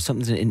calendar,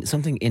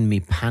 something in me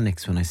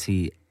panics when I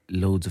see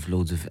loads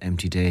of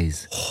empty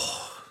days.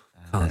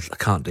 I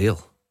can't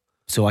deal.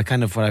 So I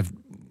kind of,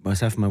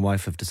 myself and my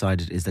wife have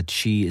decided is that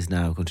she is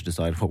now going to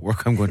decide what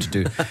work I'm going to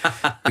do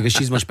because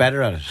she's much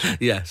better at it.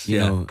 Yes, you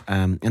know.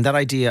 And that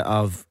idea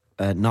of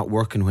not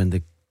working when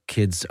the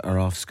kids are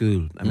off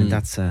school, I mean,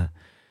 that's a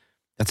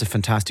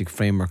fantastic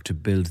framework to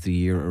build the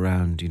year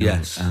around. You know,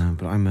 yes.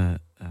 But I'm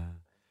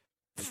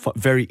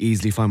very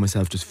easily find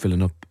myself just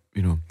filling up.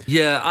 You know.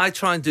 Yeah, I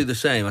try and do the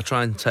same. I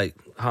try and take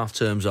half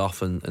terms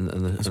off and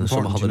the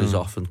summer holidays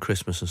off and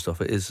Christmas and stuff.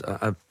 It is,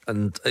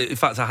 and in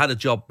fact, I had a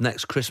job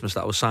next Christmas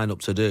that I was signed up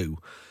to do,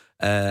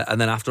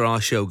 and then after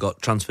our show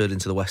got transferred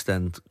into the West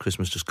End,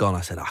 Christmas just gone. I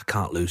said I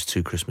can't lose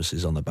 2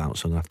 Christmases on the bounce,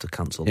 so I'm gonna have to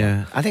cancel.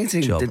 Yeah, I think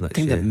the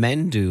thing year. that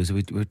men do is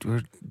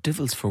we're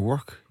devils for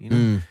work. You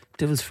know,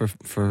 devils for.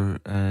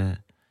 Do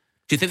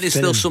you think there's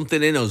still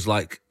something in us,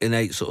 like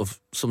innate sort of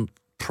some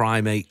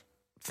primate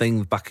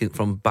thing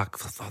from back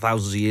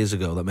thousands of years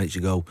ago that makes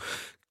you go,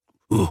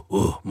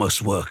 oh,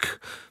 must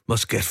work,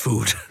 must get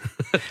food?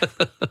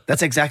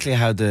 That's exactly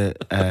how the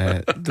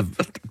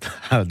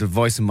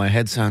voice in my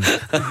head sounds.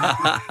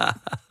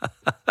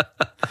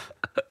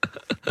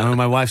 And when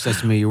my wife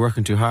says to me, "You're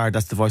working too hard,"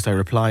 that's the voice I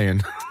reply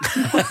in.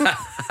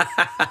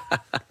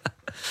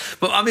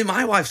 But I mean,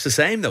 my wife's the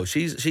same though.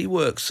 She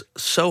works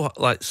so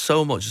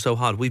much, so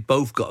hard. We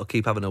both got to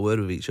keep having a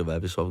word with each other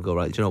every so often. Go,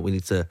 right, do you know what? We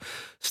need to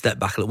step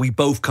back a little. We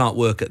both can't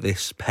work at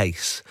this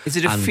pace. Is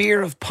it a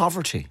fear of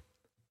poverty?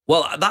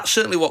 Well, that's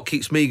certainly what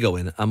keeps me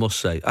going, I must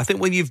say. I think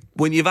when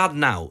you've had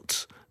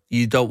nout,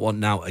 you don't want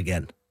nout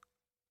again.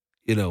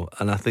 You know,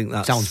 and I think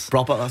that sounds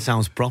proper. That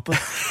sounds proper.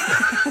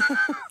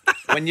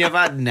 When you've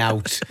had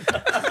nout.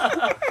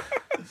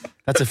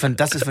 That's a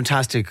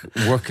fantastic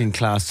working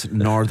class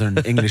Northern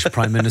English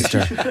Prime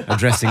Minister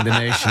addressing the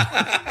nation.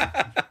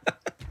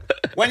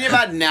 When you've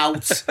had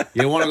nouts,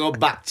 you want to go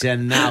back to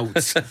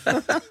nouts.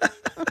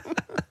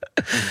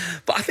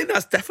 But I think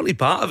that's definitely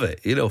part of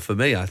it. You know, for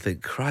me, I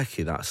think,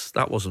 crikey,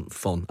 that wasn't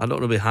fun. I don't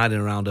want to be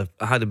hiding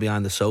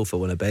behind the sofa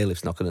when a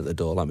bailiff's knocking at the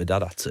door like my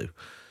dad had to.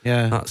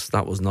 Yeah,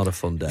 that was not a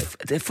fun day.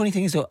 The funny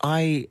thing is, though,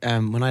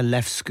 when I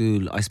left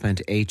school, I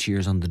spent 8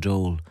 years on the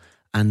dole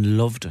and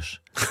loved it.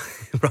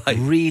 Right,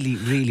 really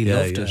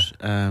loved it.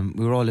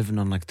 We were all living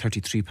on like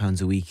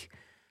 £33 a week.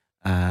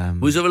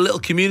 Was there a little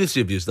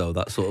community of you though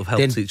that sort of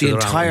helped each other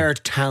out? The entire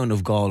town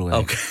of Galway,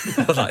 okay,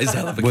 that is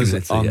hell of a was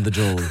community, on the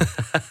dole.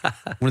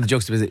 One of the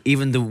jokes was that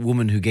even the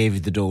woman who gave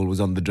you the dole was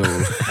on the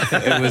dole.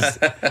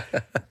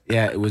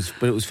 It was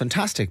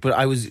fantastic. But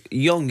I was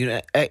young, you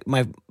know. I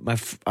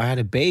had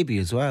a baby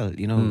as well,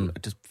 you know. I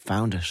just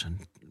found it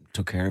and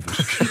took care of it.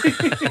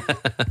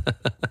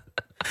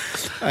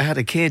 I had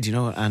a kid, you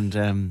know,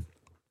 and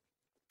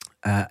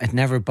it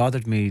never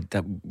bothered me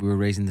that we were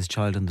raising this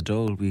child on the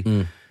dole.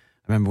 I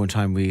remember one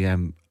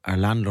time our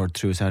landlord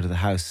threw us out of the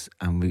house,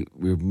 and we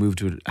moved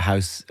to a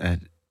house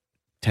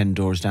 10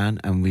 doors down,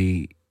 and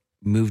we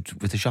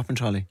moved with a shopping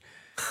trolley.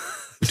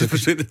 We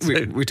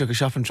took a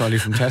shopping trolley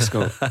from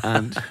Tesco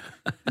and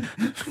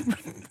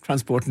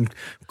transporting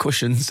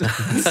cushions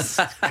and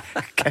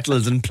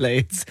kettles and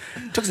plates.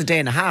 It took us a day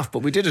and a half, but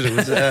we did it. It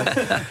was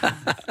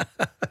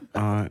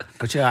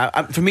but yeah,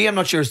 for me, I'm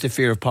not sure it's the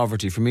fear of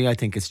poverty. For me, I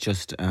think it's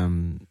just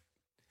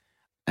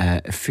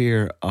a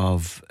fear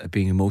of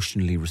being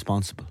emotionally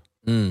responsible.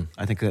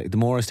 I think the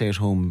more I stay at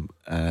home,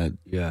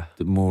 the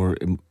more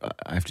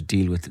I have to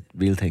deal with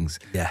real things.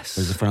 Yes.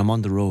 Whereas when I'm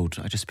on the road,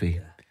 I just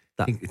be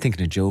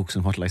thinking of jokes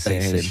and what'll I say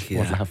and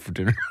what'll I have for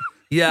dinner.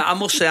 Yeah, I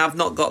must say I've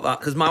not got that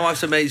because my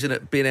wife's amazing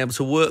at being able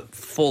to work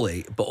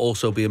fully, but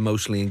also be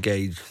emotionally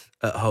engaged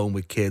at home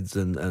with kids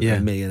and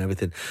me and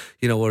everything.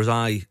 You know, whereas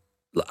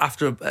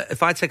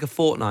if I take a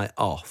fortnight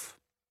off,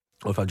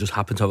 or if I just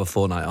happen to have a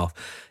fortnight off,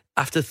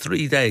 after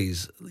 3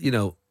 days, you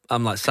know,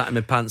 I'm like sat in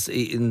my pants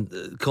eating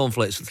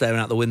cornflakes and staring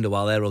out the window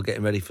while they're all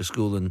getting ready for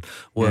school and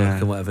work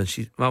and whatever.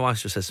 And my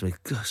wife just says to me,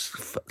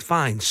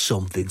 find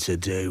something to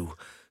do.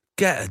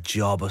 Get a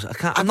job.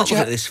 I'm not looking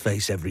at this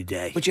face every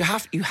day. But you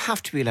have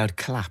to be allowed to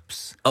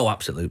collapse. Oh,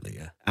 absolutely,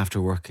 yeah.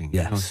 After working.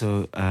 Yes. You know,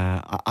 so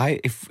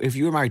if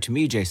you were married to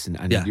me, Jason,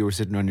 and you were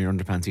sitting on your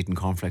underpants eating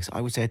cornflakes,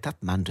 I would say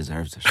that man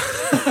deserves it.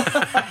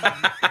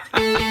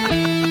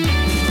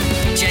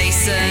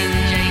 Jason.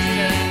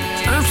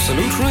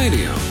 Absolute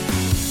Radio,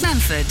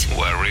 Manford.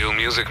 where real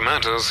music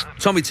matters.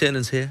 Tommy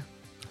Tiernan's here.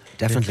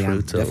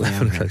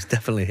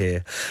 Definitely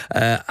here.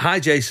 Hi,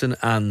 Jason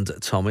and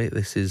Tommy.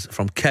 This is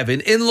from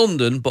Kevin in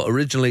London, but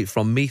originally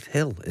from Meath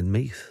Hill in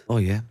Meath. Oh,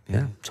 yeah.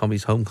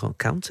 Tommy's home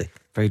county.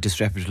 Very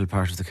disreputable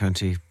part of the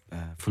county,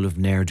 full of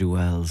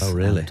ne'er-do-wells. Oh,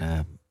 really?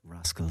 And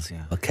rascals,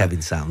 yeah. Well,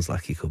 Kevin sounds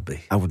like he could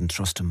be. I wouldn't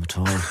trust him at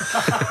all.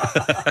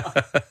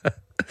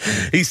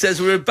 He says,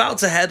 we're about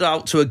to head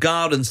out to a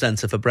garden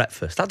centre for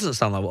breakfast. That doesn't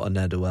sound like what a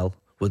ne'er-do-well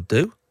would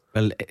do.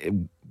 Well,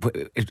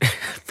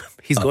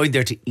 he's going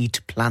there to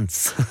eat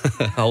plants.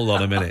 Hold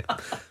on a minute.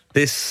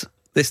 This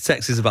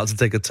text is about to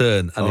take a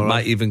turn, and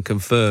might even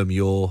confirm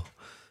your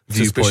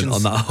viewpoint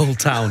on that whole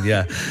town.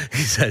 Yeah,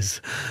 he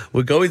says,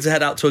 we're going to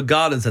head out to a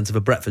garden centre for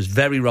breakfast.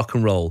 Very rock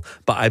and roll,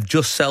 but I've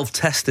just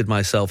self-tested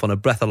myself on a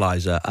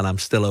breathalyzer, and I'm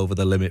still over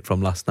the limit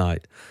from last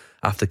night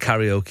after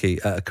karaoke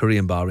at a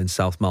Korean bar in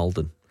South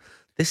Malden.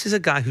 This is a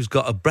guy who's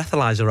got a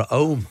breathalyzer at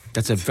home.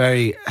 That's a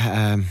very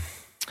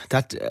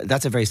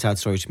that's a very sad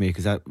story to me,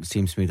 because that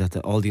seems to me that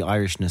all the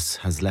Irishness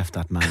has left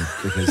that man,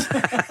 because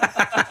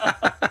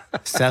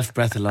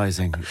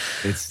self-breathalyzing,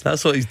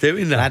 that's what he's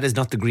doing now. That is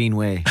not the green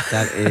way.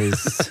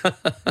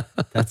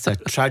 That's a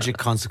tragic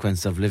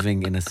consequence of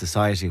living in a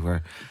society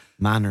where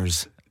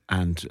manners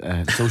and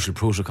social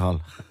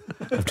protocol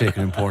have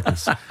taken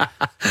importance.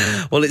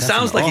 Well, it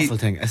sounds like awful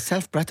thing. A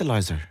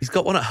self-breathalyzer. He's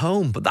got one at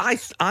home, but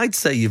I'd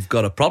say you've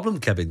got a problem,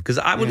 Kevin, because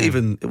it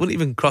wouldn't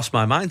even cross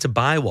my mind to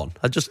buy one.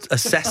 I'd just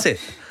assess it.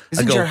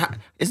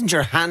 Isn't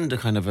your hand a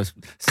kind of a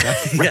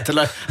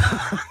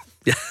self-breathalyzer?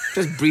 Yeah.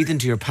 Just breathe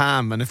into your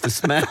palm, and if the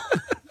smell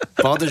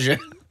bothers you,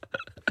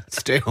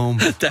 stay home.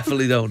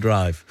 Definitely don't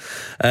drive.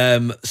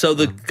 So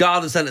the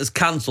garden centre's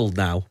cancelled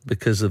now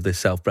because of this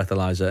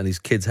self-breathalyzer, and his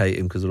kids hate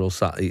him because they're all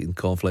sat eating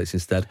cornflakes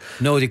instead.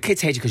 No, the kids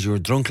hate you because you were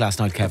drunk last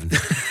night, Kevin.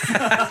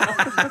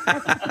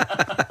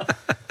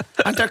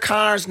 And there are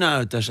cars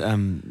now that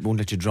won't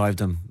let you drive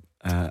them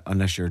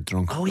unless you're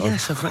drunk. Oh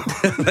yes, I've read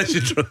that. Unless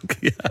you're drunk.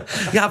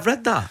 Yeah, I've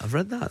read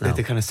that. Now.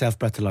 They kind of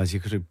self-breathalyze. You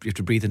have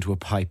to breathe into a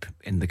pipe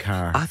in the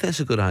car. I think it's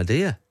a good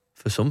idea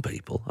for some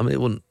people. I mean, it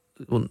wouldn't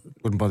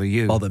bother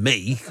you. Bother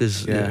me,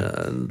 because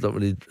I don't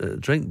really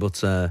drink. But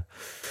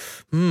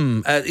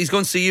he's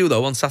going to see you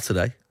though on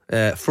Saturday.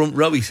 Front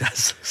row, he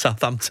says,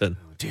 Southampton.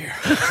 Oh dear.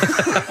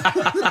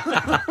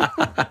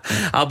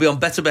 I'll be on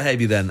better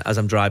behaviour then as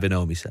I'm driving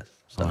home, he says.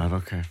 So. All right,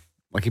 okay.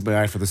 I'll keep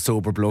my eye for the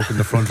sober bloke in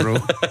the front row.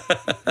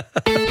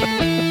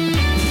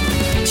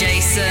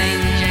 Jason.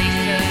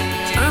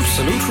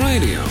 Absolute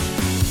Radio,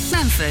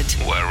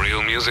 Manford. where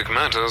real music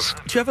matters.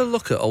 Do you ever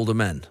look at older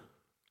men?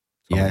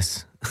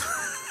 Yes.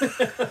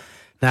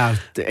 Now,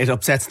 it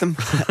upsets them.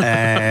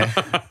 I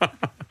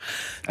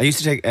used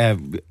to take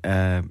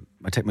I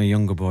take my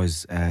younger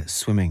boys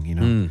swimming, you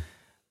know,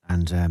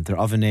 and they're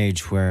of an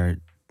age where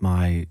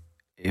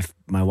if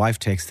my wife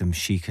takes them,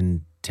 she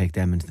can take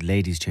them into the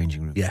ladies'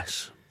 changing room.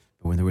 Yes.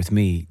 But when they're with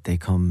me, they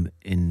come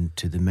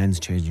into the men's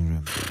changing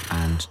room,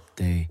 and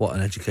they... What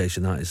an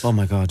education that is. Oh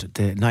my God,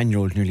 the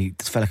 9-year-old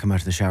this fella came out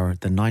of the shower,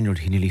 the 9-year-old,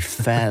 he nearly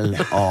fell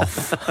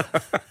off.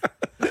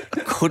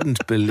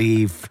 Couldn't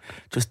believe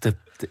just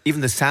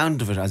even the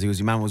sound of it as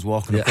your man was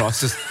walking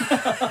across, just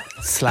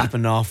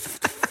slapping off,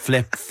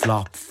 flip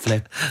flop,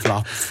 flip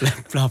flop, flip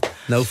flop.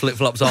 No flip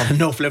flops on.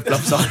 No flip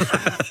flops on.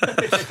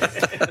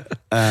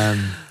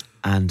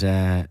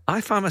 I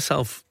find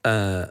myself.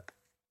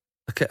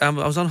 I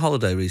was on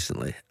holiday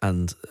recently,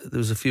 and there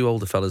was a few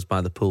older fellas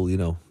by the pool, you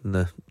know, in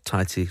the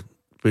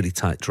really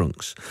tight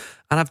trunks,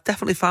 and I've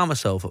definitely found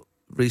myself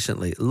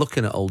recently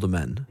looking at older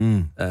men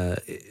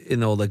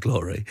in all their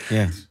glory.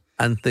 Yes.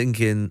 And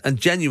thinking, and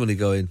genuinely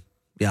going,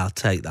 yeah, I'll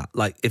take that.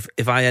 Like,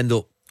 if I end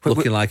up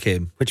looking like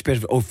him. Which bit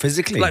of it? Oh,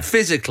 physically? Like,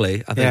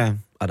 physically, I think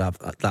I'd have,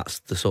 that's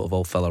the sort of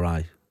old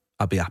fella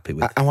I'd be happy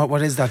with. And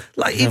what is that?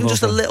 Like, even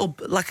just a little,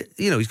 like,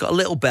 you know, he's got a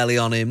little belly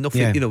on him,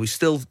 nothing, you know, he's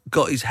still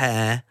got his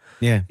hair.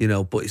 Yeah. You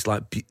know, but it's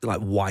like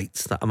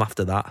white. I'm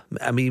after that.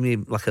 I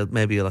mean,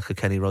 maybe a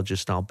Kenny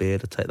Rogers style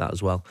beard, I'd take that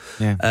as well.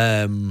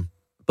 Yeah.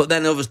 But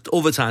then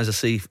other times I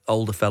see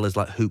older fellas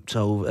like hooped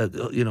over,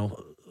 you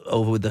know,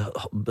 over with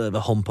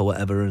the hump or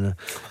whatever, and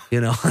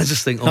you know, I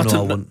just think, I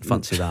wouldn't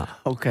fancy that.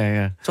 Okay,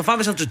 yeah. So I find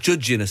myself just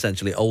judging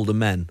essentially older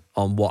men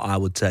on what I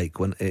would take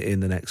when in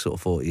the next sort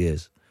of 40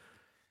 years.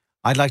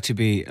 I'd like to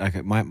be like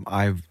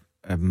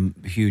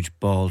huge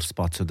bald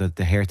spot, so that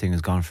the hair thing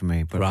is gone for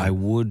me. But Right. I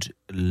would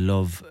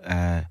love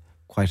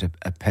quite a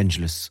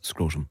pendulous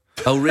scrotum.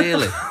 Oh,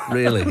 really?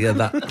 Really? Yeah,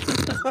 that.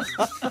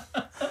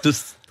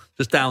 just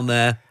down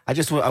there.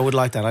 I would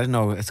like that. I don't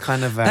know. It's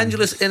kind of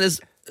Pendulous in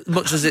as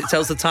much as it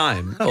tells the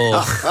time,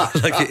 or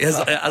like it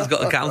has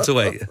got a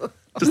counterweight.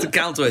 Just a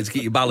counterweight to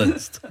keep you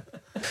balanced.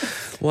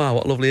 Wow,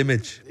 what a lovely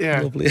image.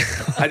 Yeah. Lovely.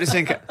 I just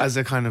think as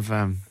a kind of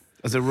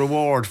as a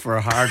reward for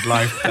a hard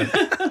life,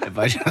 that if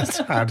I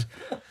just had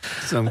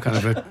some kind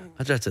of a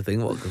I dread to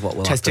think what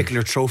will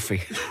testicular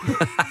trophy.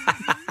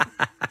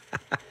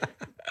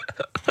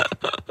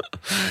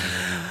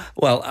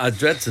 Well, I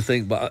dread to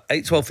think, but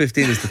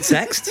 81215 is the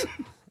text.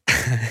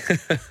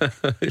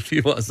 If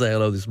you want to say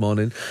hello this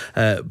morning,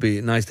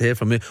 be nice to hear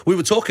from you. We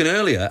were talking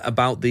earlier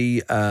about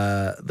the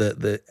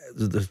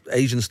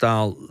Asian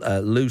style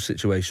loo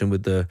situation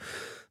with the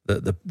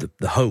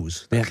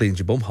hose that cleans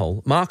your bum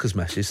hole. Marcus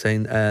message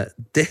saying,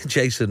 "Dear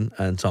Jason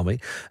and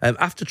Tommy,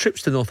 after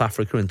trips to North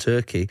Africa and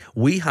Turkey,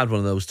 we had one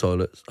of those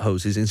toilet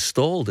hoses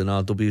installed in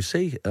our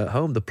WC at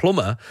home. The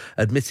plumber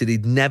admitted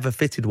he'd never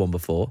fitted one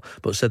before,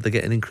 but said they're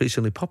getting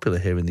increasingly popular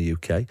here in the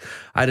UK.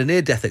 I had a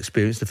near-death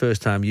experience the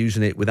first time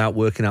using it without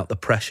working out the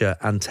pressure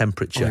and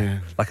temperature, Oh, yeah.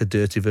 like a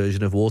dirty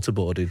version of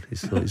waterboarding.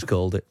 Is what he's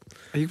called it.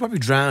 You could probably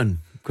drown,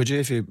 could you?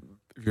 If you're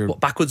What,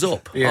 backwards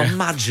up? Yeah. Oh,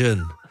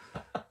 imagine.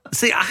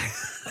 See, I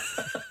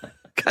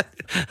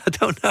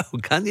don't know.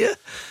 Can you?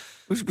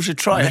 we should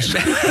try it.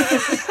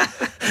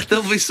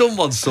 There'll be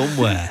someone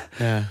somewhere.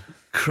 Yeah.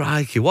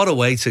 Crikey, what a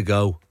way to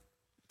go.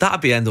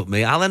 That'd end up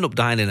me. I'll end up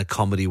dying in a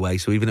comedy way,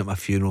 so even at my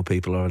funeral,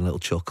 people are a little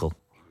chuckle.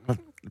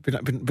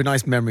 Be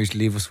nice memories to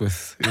leave us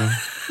with. You know?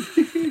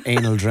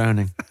 Anal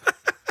drowning.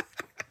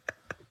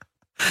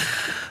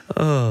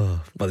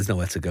 Oh, well, there's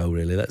nowhere to go,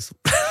 really. Let's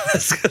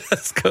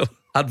go.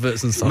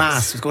 Adverts and songs.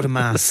 Mass. Let's go to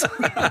mass.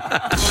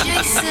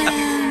 Jason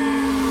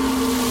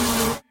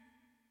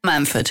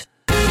Manford,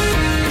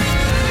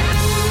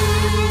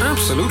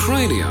 Absolute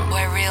Radio.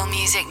 where real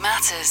music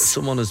matters.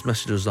 Someone has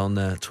messaged us on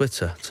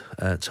Twitter.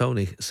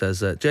 Tony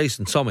says,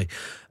 Jason, Tommy,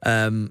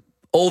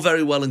 all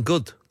very well and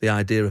good, the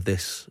idea of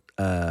this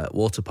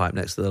water pipe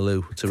next to the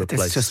loo to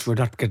replace. It's just, we're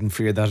not getting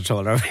free of that at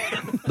all, are we?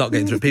 Not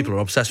getting through. People are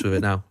obsessed with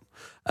it now.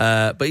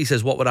 But he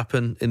says, what would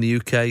happen in the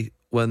UK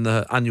when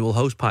the annual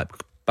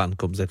hosepipe ban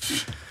comes in?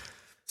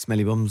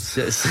 Smelly bums.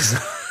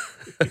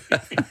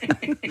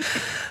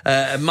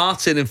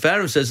 Martin in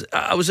Fareham says,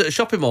 I was at a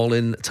shopping mall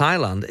in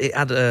Thailand. It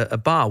had a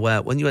bar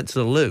where when you went to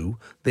the loo,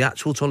 the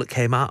actual toilet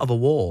came out of a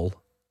wall.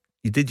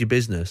 You did your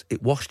business,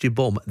 it washed your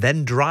bum,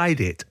 then dried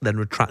it, then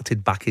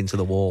retracted back into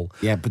the wall.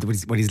 Yeah, but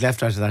what he's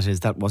left out of that is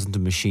that wasn't a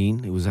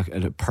machine, it was a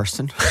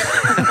person.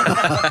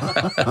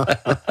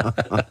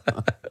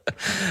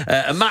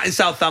 And Matt in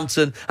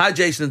Southampton, hi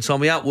Jason and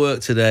Tommy, at work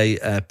today,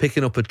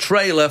 picking up a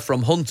trailer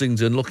from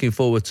Huntingdon. Looking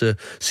forward to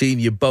seeing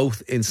you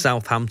both in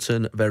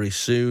Southampton very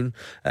soon.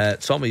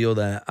 Tommy, you're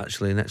there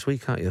actually next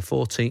week, aren't you? The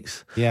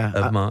 14th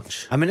of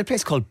March. I'm in a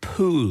place called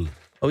Poole.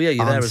 Oh yeah,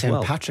 you're there on as St.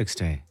 well. Patrick's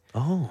Day.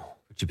 Oh.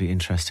 Which would be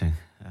interesting.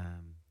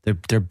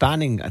 They're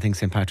banning, I think,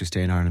 St. Patrick's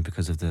Day in Ireland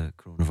because of the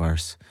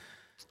coronavirus.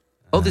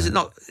 Oh, is it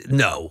not?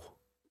 No.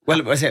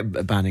 Well, I say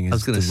banning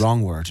is the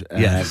wrong word.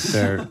 Yes.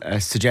 They're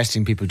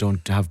suggesting people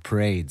don't have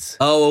parades.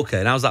 Oh, okay.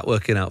 And how's that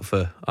working out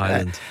for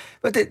Ireland?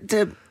 But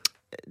the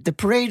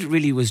parade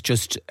really was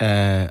just,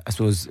 I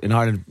suppose, in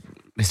Ireland,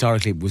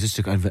 historically, was just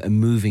a kind of a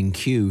moving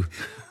queue.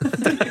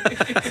 It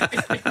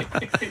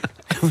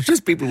was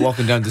just people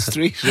walking down the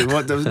street. There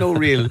was no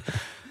real...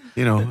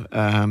 You know,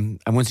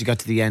 and once you got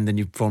to the end, then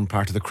you formed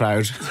part of the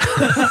crowd.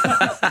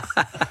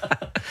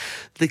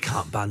 They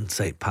can't ban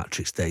St.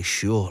 Patrick's Day,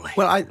 surely.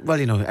 Well,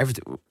 you know,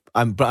 everything.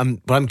 What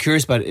I'm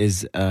curious about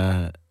is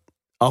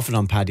often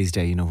on Paddy's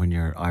Day, you know, when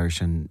you're Irish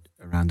and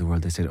around the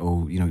world, they said,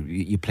 oh, you know,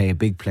 you play a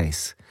big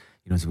place.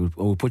 You know, so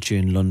we'll put you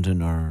in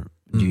London or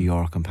New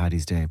York on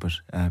Paddy's Day, but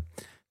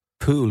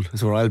Poole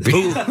is where I'll be.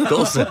 Poole, of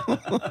course.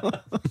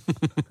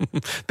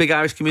 Big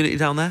Irish community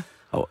down there?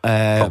 Oh,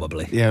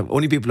 probably. Yeah,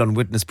 only people on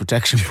witness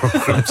protection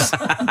programs.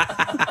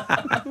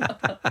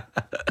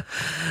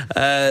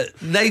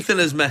 Nathan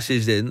has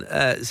messaged in.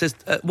 Says,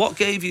 what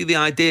gave you the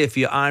idea for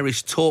your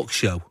Irish talk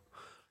show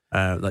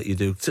that you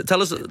do?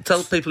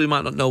 Tell people who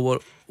might not know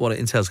what it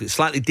entails. It's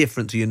slightly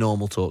different to your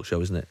normal talk show,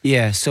 isn't it?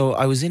 Yeah, so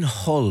I was in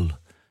Hull,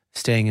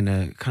 staying in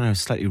a kind of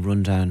slightly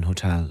rundown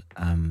hotel.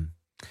 I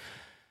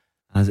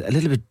was a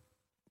little bit...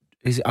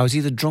 I was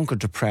either drunk or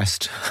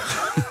depressed.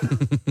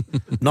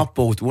 Not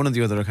both, one or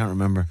the other, I can't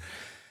remember.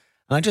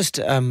 And I just,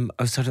 I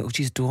was sort of, oh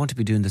geez, do I want to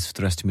be doing this for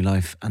the rest of my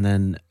life? And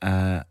then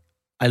I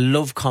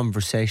love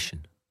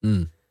conversation.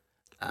 And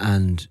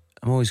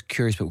I'm always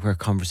curious about where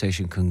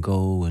conversation can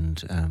go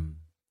and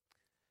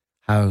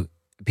how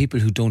people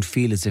who don't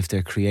feel as if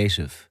they're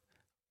creative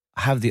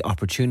have the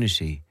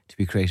opportunity to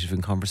be creative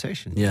in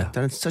conversation. Yeah.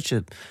 And it's such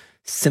a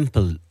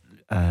simple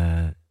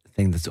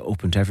thing that's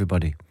open to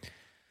everybody.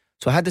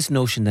 So I had this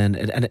notion then,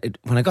 and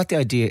when I got the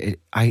idea,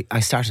 I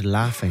started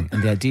laughing.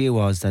 And the idea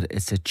was that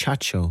it's a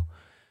chat show,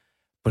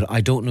 but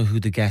I don't know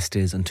who the guest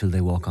is until they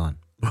walk on.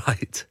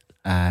 Right.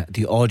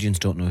 the audience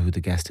don't know who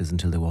the guest is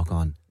until they walk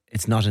on.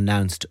 It's not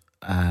announced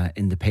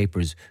in the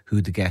papers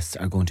who the guests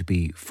are going to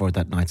be for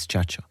that night's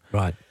chat show.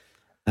 Right.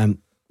 And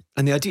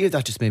the idea of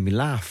that just made me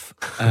laugh.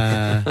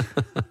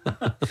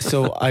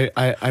 So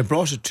I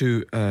brought it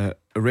to a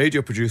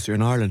radio producer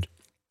in Ireland,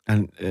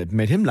 and it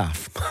made him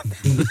laugh.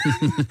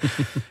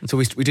 So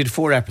we did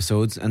 4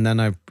 episodes, and then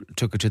I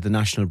took it to the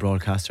national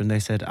broadcaster, and they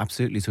said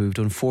absolutely. So we've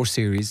done 4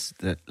 series.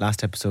 The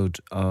last episode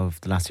of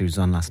the last series was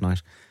on last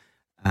night,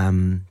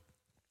 and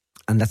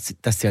that's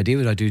the idea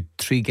of it. I do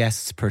 3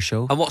 guests per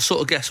show. And what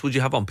sort of guests would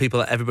you have on? People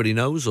that everybody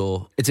knows,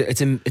 or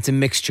it's a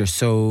mixture.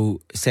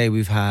 So say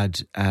we've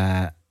had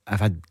I've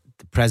had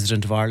the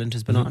President of Ireland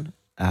has been on.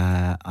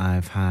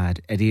 I've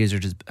had Eddie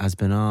Izzard has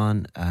been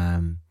on.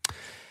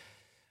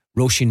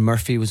 Roisin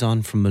Murphy was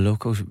on from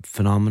Moloko,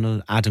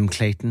 phenomenal. Adam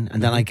Clayton,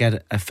 and then I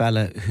get a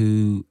fella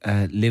who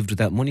lived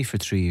without money for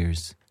 3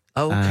 years.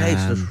 Okay,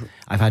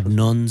 I've had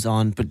nuns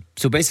on, but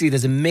so basically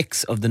there's a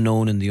mix of the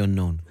known and the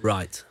unknown.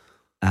 Right.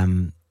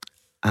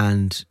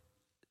 And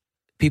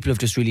people have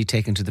just really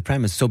taken to the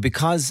premise. So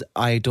because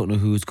I don't know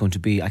who it's going to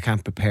be, I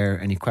can't prepare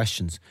any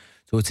questions.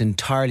 So it's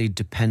entirely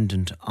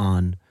dependent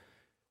on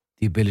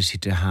the ability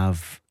to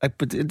have,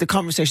 but the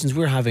conversations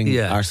we're having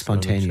are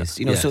spontaneous.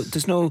 You know, so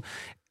there's no.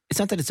 It's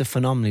not that it's a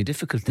phenomenally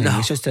difficult thing. No.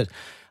 It's just that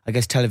I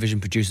guess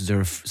television producers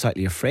are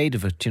slightly afraid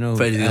of it. You know,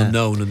 afraid of the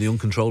unknown and the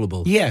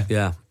uncontrollable.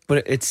 Yeah.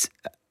 But it's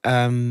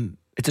a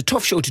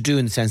tough show to do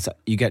in the sense that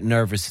you get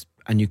nervous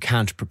and you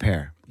can't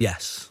prepare.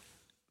 Yes.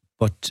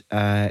 But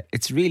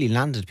it's really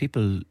landed.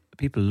 People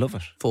love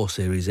it. 4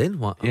 series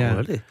in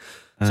already.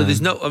 So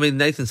there's no. I mean,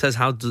 Nathan says,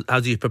 how do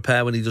you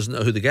prepare when he doesn't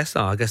know who the guests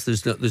are? I guess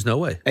there's no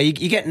way. You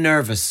get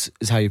nervous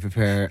is how you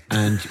prepare,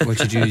 and what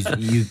you do is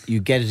you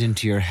get it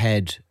into your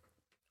head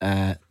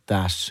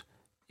that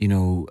you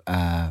know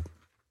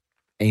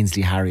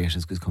Ainsley Harriott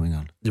is coming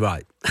on.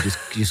 Right. You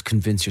just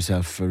convince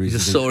yourself for reasons. You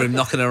just saw him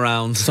knocking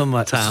around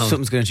town.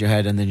 Something's going into your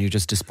head, and then you're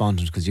just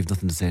despondent because you've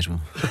nothing to say to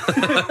him.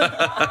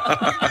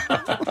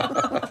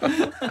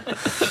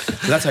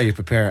 So that's how you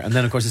prepare. And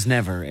then, of course, it's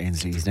never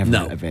Ainsley. He's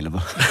never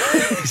available.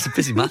 He's a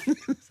busy man.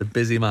 He's a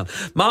busy man.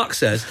 Mark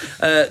says,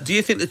 do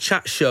you think the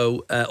chat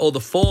show or the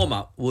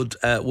format would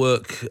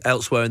work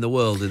elsewhere in the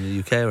world, in the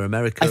UK or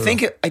America?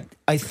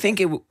 I think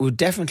it would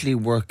definitely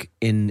work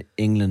in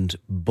England,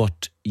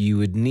 but you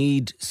would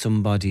need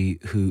somebody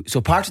who...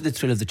 So part of the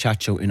thrill of the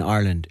chat show in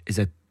Ireland is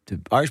that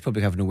the Irish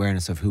public have an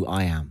awareness of who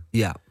I am.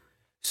 Yeah.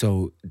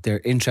 So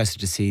they're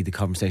interested to see the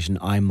conversation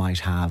I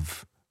might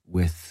have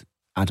with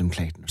Adam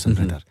Clayton or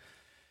something like that.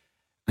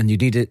 And you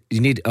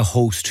need a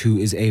host who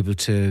is able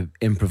to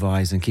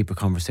improvise and keep a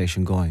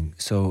conversation going.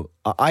 So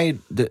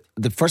the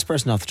first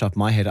person off the top of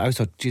my head, I always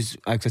thought, geez,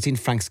 I've seen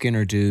Frank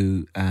Skinner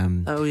do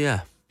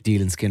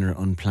Deal and Skinner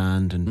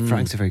Unplanned, and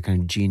Frank's a very kind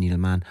of genial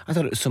man. I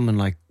thought it was someone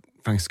like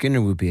Frank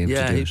Skinner would be able to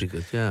do it. Yeah, he'd be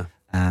good, yeah.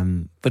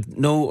 But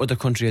no other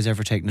country has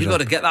ever taken it up. You've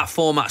got to get that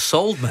format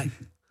sold, mate.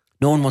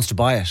 No one wants to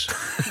buy it.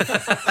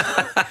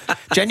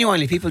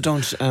 Genuinely, people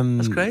don't...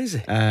 That's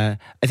crazy. I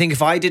think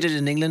if I did it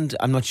in England,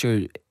 I'm not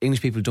sure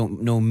English people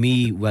don't know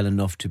me well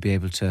enough to be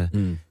able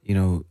to,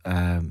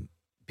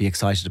 be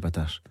excited about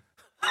that.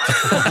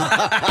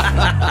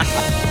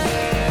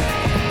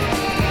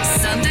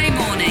 Sunday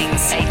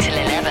mornings, 8 till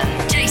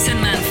 11. Jason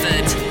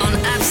Manford on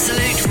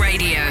Absolute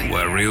Radio.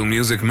 Where real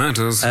music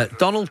matters.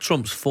 Donald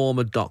Trump's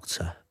former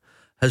doctor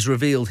has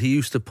revealed he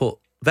used to put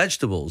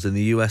vegetables in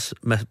the US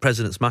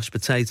president's mashed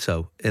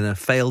potato in a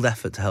failed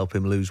effort to help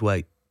him lose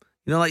weight.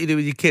 You know, like you do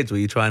with your kids, where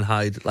you try and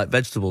hide like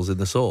vegetables in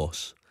the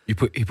sauce. He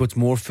puts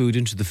more food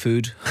into the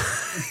food.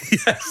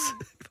 Yes.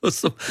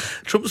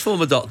 Trump's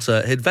former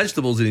doctor hid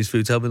vegetables in his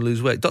food to help him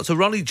lose weight. Dr.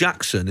 Ronnie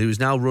Jackson, who is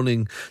now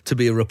running to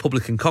be a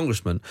Republican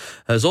congressman,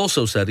 has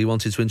also said he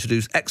wanted to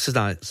introduce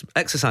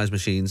exercise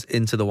machines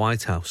into the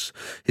White House.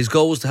 His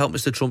goal was to help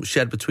Mr. Trump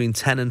shed between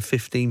 10 and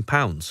 15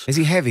 pounds. Is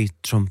he heavy,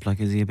 Trump? Like,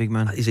 is he a big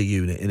man? He's a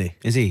unit, isn't he?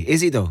 Is he?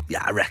 Is he, though?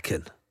 Yeah, I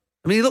reckon.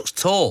 I mean, he looks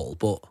tall,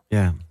 but...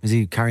 Yeah. Is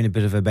he carrying a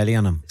bit of a belly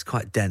on him? He's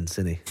quite dense,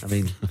 isn't he? I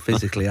mean,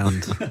 physically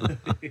and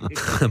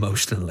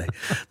emotionally.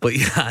 But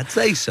yeah, I'd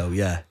say so,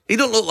 yeah. He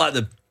don't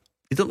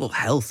look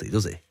healthy,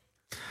 does he?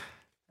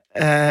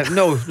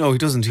 No, he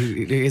doesn't.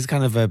 He's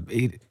kind of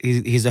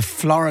he's a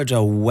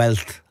Florida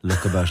wealth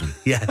look about him.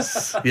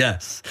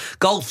 Yes.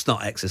 Golf's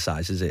not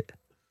exercise, is it?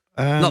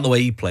 Not the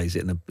way he plays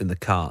it in the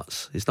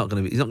carts. He's not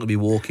going to be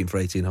walking for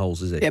 18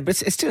 holes, is it? Yeah,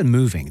 but it's still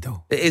moving,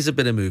 though. It is a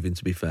bit of moving,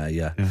 to be fair.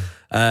 Yeah.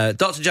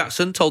 Dr.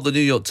 Jackson told the New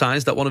York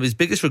Times that one of his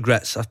biggest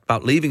regrets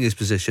about leaving his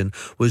position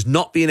was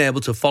not being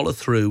able to follow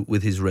through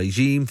with his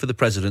regime for the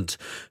president,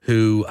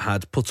 who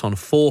had put on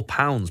 4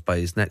 pounds by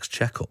his next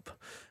checkup.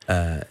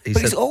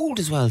 He's old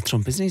as well,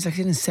 Trump, isn't he? He's like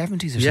in his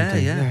 70s or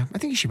something. Yeah. I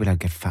think you should be allowed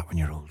to get fat when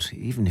you're old,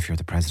 even if you're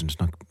the president.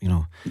 Not, you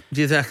know.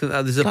 Do you think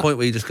there's a point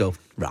where you just go,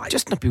 right?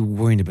 Just not be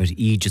worrying about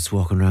Egypt's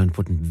walking around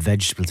putting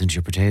vegetables into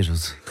your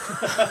potatoes.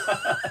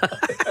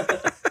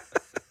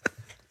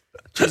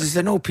 Jesus,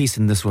 there's no peace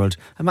in this world.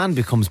 A man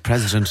becomes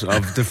president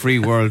of the free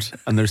world,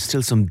 and there's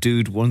still some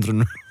dude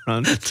wandering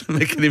around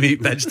making him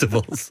eat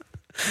vegetables.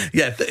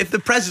 Yeah, if the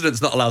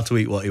president's not allowed to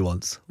eat what he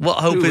wants, what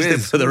hope Who is there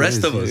is? for the Who rest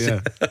is? of us?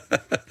 Yeah.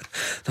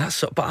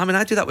 But I mean,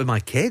 I do that with my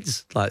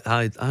kids. Like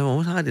I'm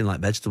always hiding like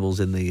vegetables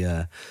in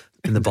the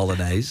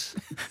bolognese.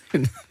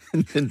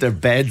 In their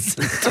beds.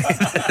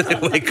 They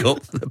wake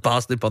up, the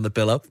parsnip on the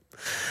pillow.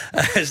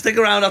 Stick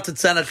around after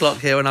 10 o'clock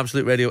here on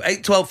Absolute Radio.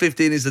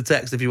 81215 is the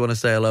text if you want to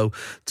say hello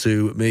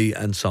to me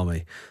and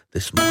Tommy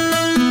this morning.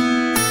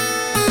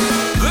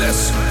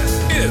 This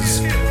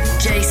is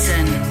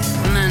Jason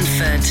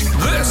Manford.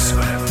 This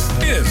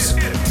is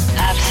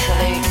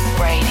Absolute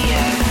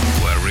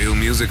Radio. where real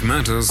music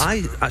matters.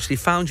 I actually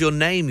found your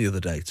name the other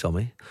day,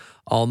 Tommy,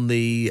 on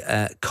the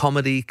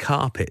comedy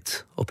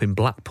carpet up in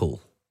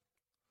Blackpool.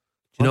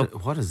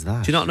 What is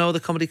that? Do you not know the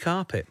comedy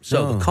carpet?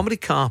 So No. the comedy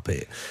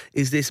carpet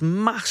is this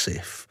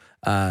massive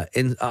art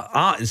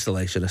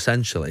installation,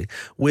 essentially,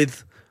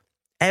 with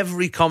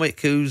every comic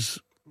who's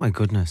My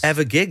goodness.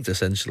 ever gigged,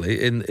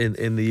 essentially,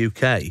 in the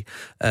UK,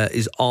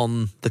 is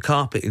on the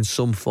carpet in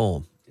some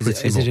form. Is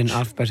it in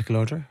alphabetical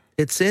order?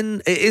 It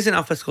is in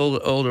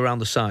alphabetical order around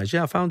the sides.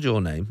 Yeah, I found your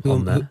name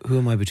on there. Who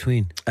am I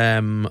between?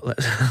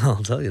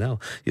 I'll tell you now.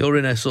 You're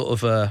in a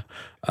sort of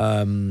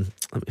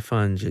let me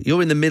find you.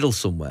 You're in the middle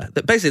somewhere.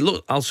 Basically,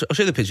 look, I'll show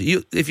you the picture.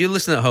 If you're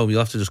listening at home, you'll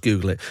have to just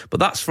Google it. But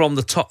that's from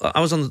the top. I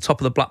was on the top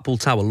of the Blackpool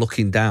Tower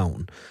looking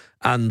down.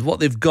 And what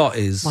they've got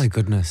is My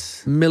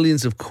goodness.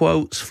 millions of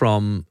quotes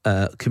from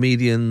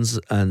comedians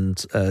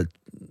and What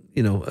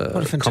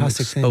a fantastic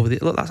comics thing. over the.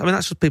 Look, that's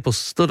just people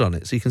stood on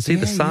it, so you can see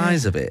the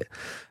size of it.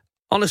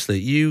 Honestly,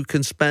 you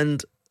can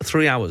spend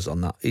 3 hours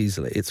on that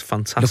easily. It's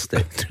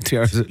fantastic.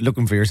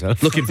 Looking for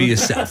yourself. Looking for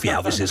yourself, yeah,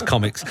 obviously it's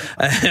comics.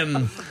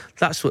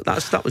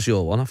 That was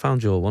your one. I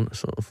found your one,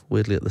 sort of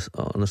weirdly on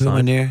the Who side. am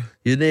I near?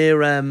 You're near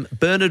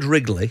Bernard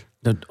Wrigley.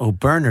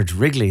 Bernard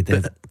Wrigley.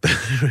 Bernard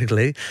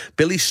Wrigley,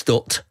 Billy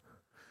Stutt,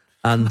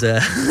 and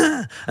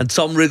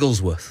Tom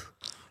Wrigglesworth.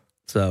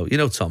 So you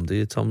know Tom, do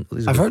you? Tom.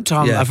 I've heard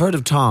Tom. Yeah. I've heard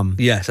of Tom.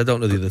 Yes, I don't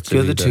know the other two. The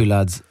other either. two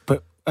lads.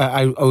 But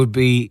I'm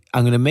going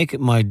to make it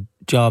my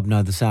job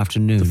now this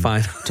afternoon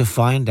To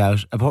find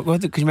out about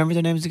can you remember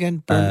their names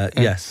again?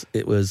 yes,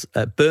 it was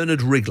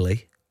Bernard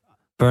Wrigley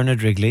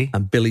Bernard Wrigley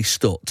and Billy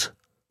Stutt.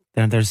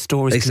 and there's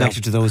stories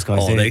connected to those guys.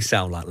 Oh, they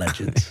sound like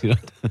legends.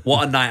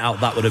 What a night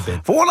out that would have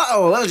been. For one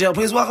hour,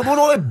 please welcome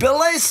on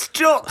Billy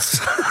Stutt.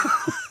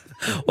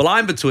 Well,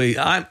 I'm between.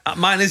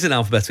 Mine is in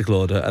alphabetical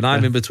order, and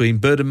I'm in between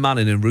Bernard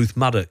Manning and Ruth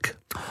Maddock.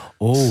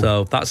 Oh,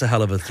 So that's a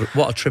hell of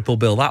what a triple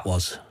bill that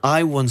was.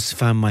 I once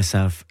found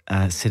myself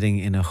sitting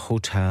in a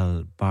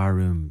hotel bar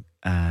room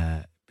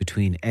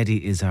between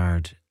Eddie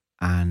Izzard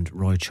and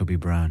Roy Chubby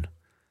Brown.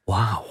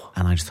 Wow,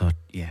 And I just thought,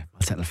 yeah,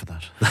 I'll settle for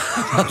that.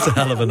 that's a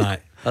hell of a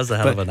night. That's a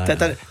hell of a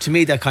night. To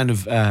me, that kind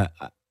of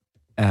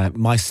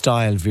my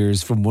style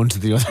veers from one to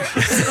the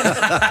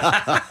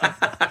other.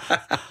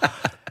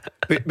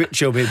 bit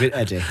chubby, bit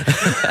Eddie.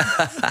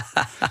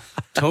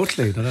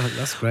 Totally,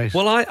 that's great.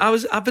 Well,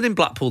 I've been in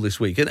Blackpool this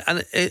week, and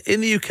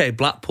in the UK,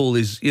 Blackpool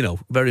is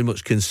very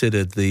much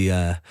considered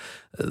the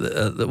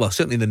well,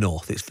 certainly in the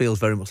north, it feels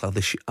very much like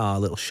our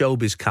little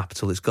showbiz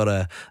capital. It's got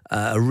a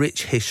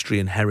rich history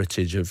and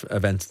heritage of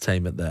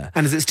entertainment there.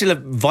 And is it still a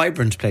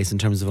vibrant place in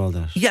terms of all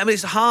that? Yeah, I mean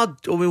it's hard.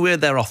 I mean we're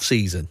there off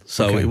season,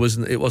 so Okay. it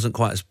wasn't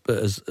quite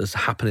as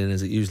happening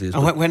as it usually is.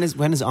 And But when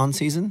is on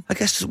season? I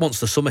guess once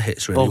the summer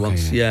hits, really.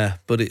 Okay, yeah.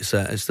 But it's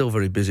still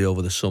very busy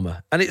over the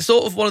summer, and it's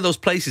sort of one of those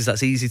places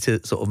that's easy to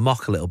sort of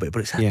mock a little bit, but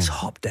it's a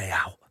top day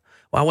out.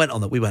 Well,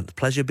 we went to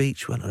Pleasure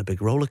Beach, went on a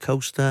big roller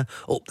coaster,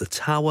 up the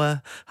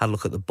tower, had a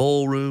look at the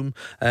ballroom,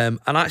 and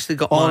I actually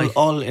got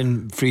all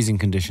in freezing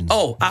conditions.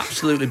 Oh,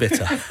 absolutely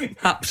bitter.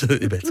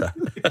 Absolutely bitter.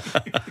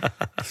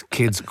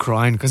 Kids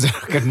crying because they're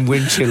getting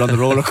wind chill on the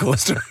roller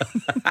coaster.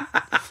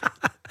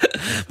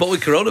 But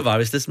with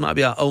coronavirus, this might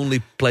be our only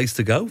place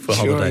to go for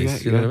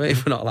holidays. Yeah, you know what I mean?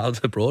 If we're not allowed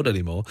abroad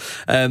anymore.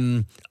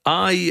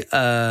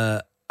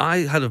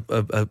 I had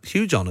a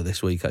huge honour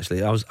this week.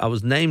 Actually, I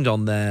was named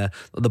on the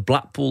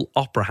Blackpool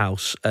Opera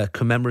House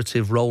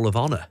commemorative Roll of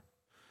Honour,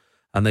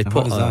 and they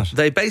what is that?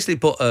 they basically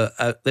put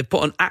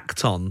an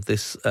act on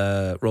this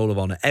Roll of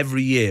Honour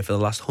every year for the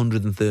last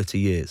 130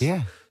 years.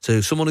 Yeah. So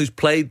someone who's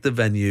played the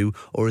venue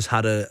or has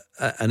had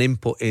an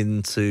input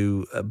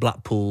into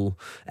Blackpool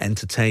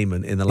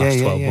entertainment in the last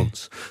 12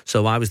 months.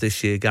 So I was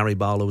this year, Gary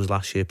Barlow was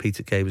last year,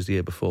 Peter Kay was the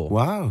year before.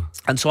 Wow.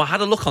 And so I had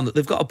a look on that.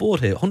 They've got a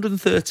board here,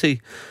 130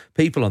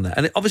 people on there.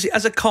 And obviously,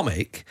 as a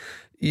comic,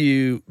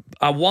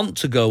 I want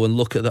to go and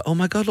look at that. Oh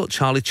my God, look,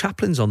 Charlie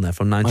Chaplin's on there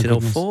from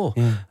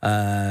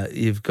 1904.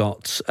 You've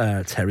got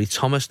Terry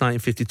Thomas,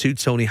 1952,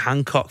 Tony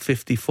Hancock,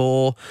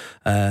 54,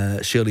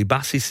 Shirley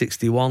Bassey,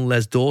 61,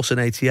 Les Dawson,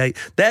 88.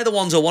 They're the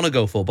ones I want to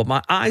go for, but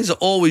my eyes are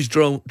always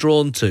drawn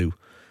to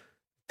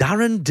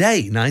Darren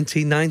Day,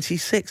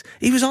 1996.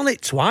 He was on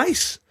it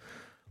twice.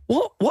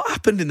 What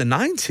happened in the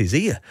 90s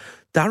here?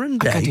 Darren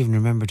Day. I can't even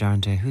remember Darren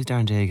Day. Who's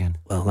Darren Day again?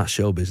 Well, that's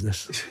show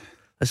business.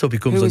 Let's hope he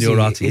comes Who on is your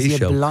he? RTE Is he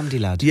show. a blondie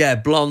lad? Yeah,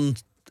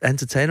 blonde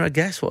entertainer, I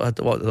guess. I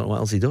don't know what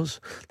else he does.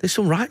 There's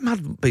some right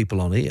mad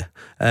people on here.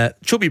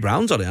 Chubby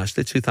Brown's on it,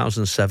 actually,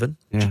 2007.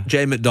 Yeah.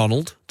 Jay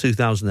McDonald,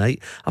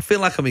 2008. I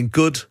feel like I'm in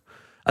good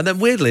And then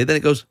weirdly, then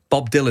it goes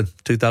Bob Dylan,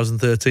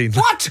 2013.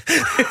 What?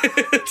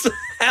 It's a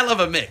hell of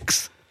a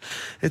mix.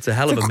 It's a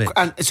hell of a mix.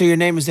 And so your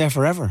name is there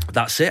forever?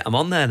 That's it. I'm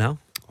on there now.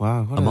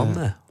 Wow. I'm on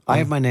there. I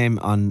have my name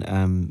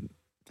on,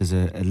 there's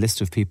a list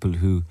of people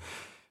who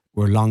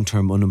were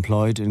long-term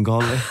unemployed in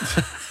Galway.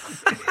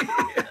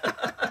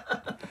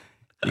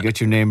 You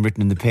get your name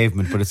written in the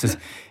pavement, but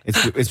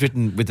it's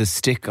written with a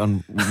stick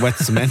on wet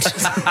cement.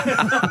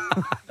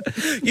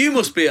 You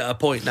must be at a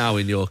point now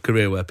in your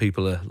career where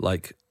people are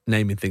like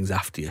naming things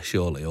after you,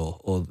 surely,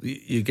 or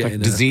you get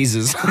Like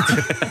diseases.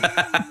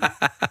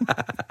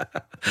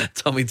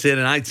 Tommy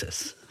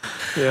Tiernanitis.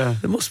 Yeah.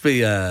 There must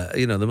be,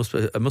 there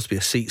must be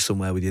a seat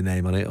somewhere with your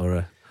name on it, or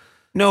a.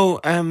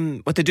 No,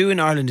 what they do in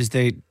Ireland is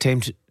they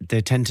tend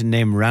to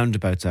name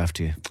roundabouts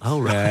after you.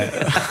 Oh right.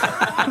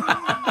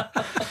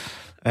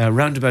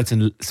 Roundabouts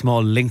and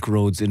small link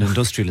roads in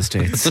industrial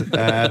estates.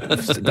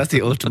 That's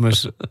the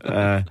ultimate.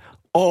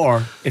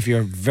 Or if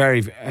you're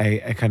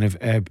a kind of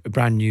a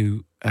brand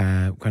new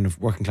kind of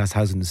working class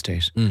housing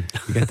estate, you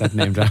get that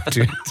named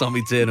after you.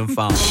 Tommy Tiernan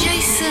Farm.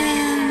 Jason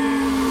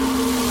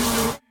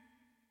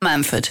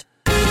Manford,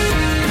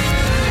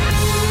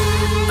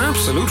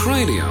 Absolute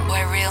Radio.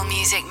 where real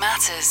music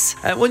matters.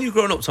 When you were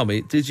growing up,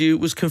 Tommy,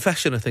 was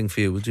confession a thing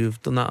for you? Would you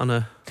have done that on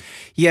a?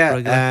 Yeah,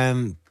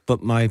 regular?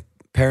 but my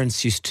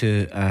parents used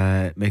to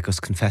make us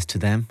confess to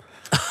them.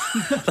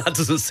 That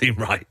doesn't seem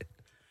right.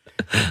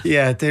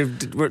 Yeah, they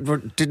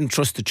didn't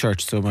trust the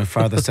church, so my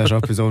father set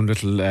up his own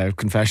little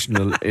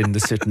confessional in the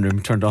sitting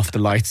room, turned off the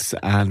lights,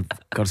 and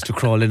got us to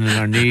crawl in on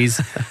our knees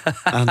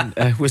and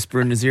whisper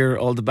in his ear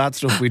all the bad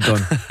stuff we'd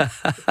done.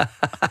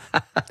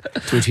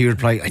 To which he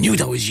replied, "I knew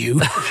that was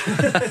you."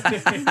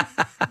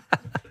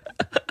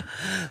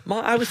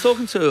 I was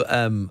talking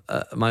to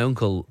my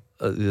uncle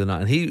the other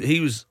night, and he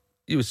was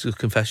to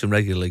confession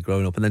regularly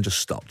growing up, and then just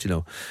stopped,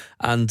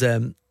 and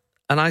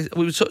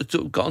we sort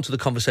of got onto the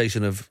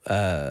conversation of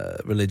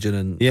religion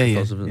and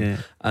philosophy,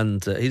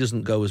 and he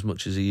doesn't go as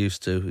much as he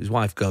used to. His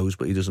wife goes,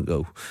 but he doesn't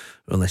go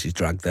unless he's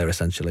dragged there,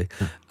 essentially.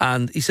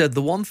 And he said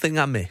the one thing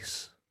I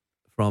miss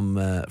from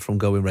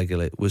going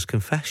regularly was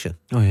confession.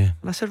 Oh yeah.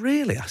 And I said,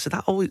 really? I said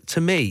that always, to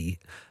me,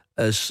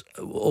 has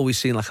always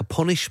seemed like a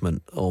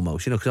punishment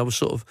almost, because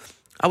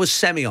I was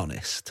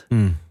semi-honest. Do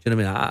you know what I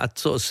mean? I'd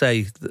sort of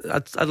say,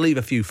 I'd leave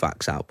a few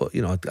facts out, but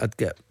I'd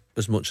get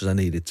as much as I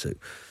needed to.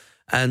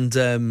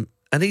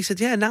 And he said,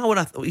 yeah, now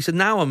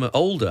I'm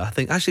older, I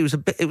think actually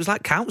it was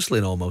like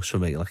counselling almost for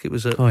me. Like it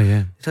was Oh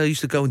yeah. So I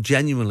used to go and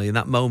genuinely in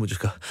that moment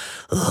just go,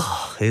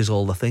 oh, here's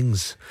all the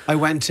things. I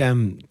went,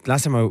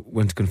 last time I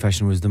went to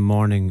confession was the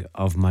morning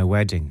of my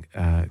wedding,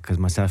 because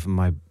myself and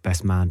my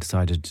best man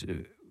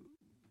decided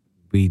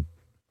we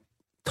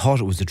thought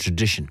it was a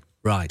tradition.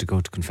 Right. To go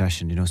to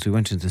confession, so we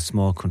went to the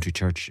small country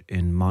church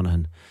in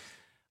Monaghan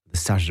the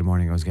Saturday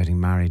morning I was getting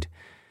married,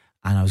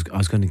 and I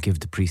was going to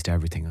give the priest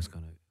everything. I was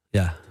going to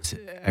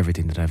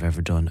everything that I've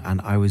ever done, and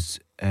I was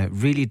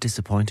really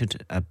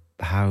disappointed at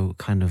how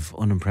kind of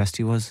unimpressed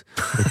he was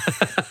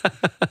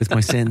with my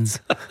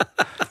sins.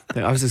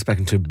 I was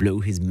expecting to blow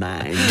his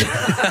mind.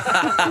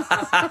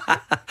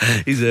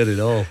 He's heard it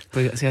all.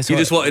 But, you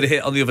just wanted to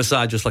hit on the other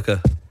side, just like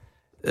a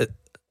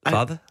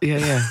father.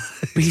 Yeah.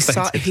 But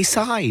he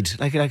sighed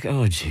like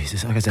oh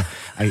Jesus. Like I said,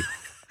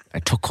 I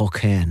took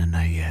cocaine and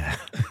I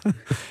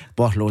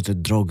bought loads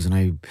of drugs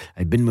and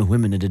I'd been with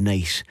women in the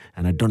night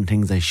and I'd done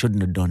things I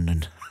shouldn't have done,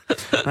 and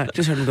I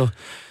just heard him go.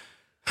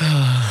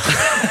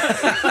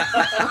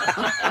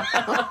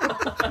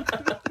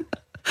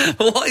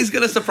 What is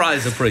going to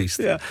surprise a priest?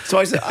 Yeah. So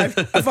I said, I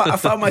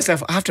found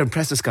myself, I have to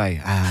impress this guy.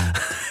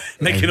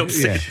 Making up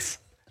sins.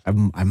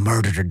 I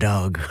murdered a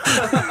dog.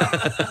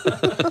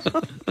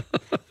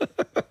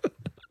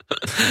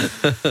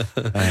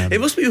 It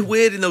must be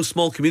weird in those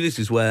small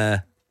communities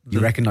where you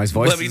recognise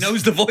voices. Where he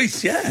knows the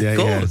voice, yeah, of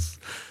course.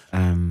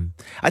 Yeah.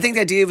 I think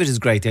the idea of it is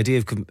great. The idea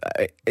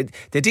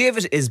of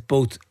it is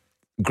both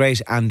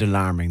great and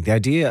alarming. The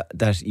idea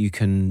that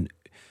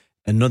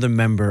another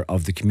member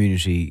of the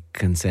community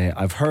can say,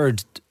 "I've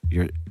heard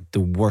the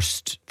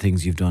worst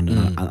things you've done,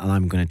 and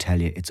I'm going to tell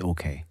you it's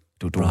okay.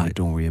 Don't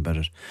worry about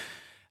it."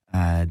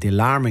 The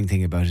alarming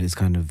thing about it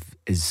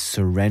is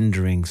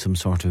surrendering some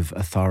sort of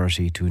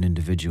authority to an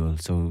individual.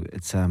 So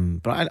it's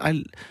but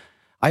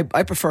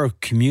I prefer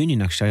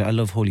communion. Actually, I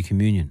love Holy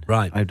Communion.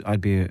 Right. I'd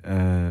be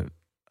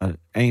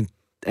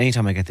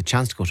anytime I get the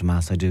chance to go to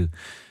Mass, I do.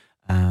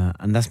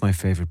 And that's my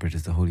favourite bit,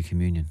 is the Holy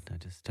Communion.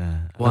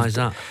 Why is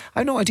that? I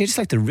have no idea. I just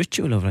like the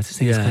ritual of it. I just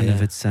think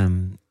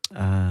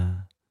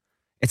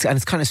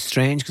it's kind of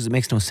strange because it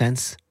makes no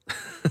sense.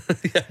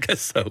 Yeah, I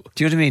guess so.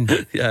 Do you know what I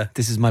mean? Yeah.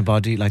 This is my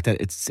body, like that.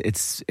 It's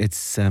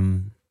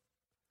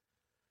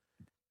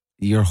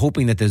you're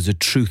hoping that there's a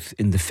truth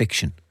in the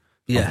fiction.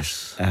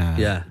 Yes.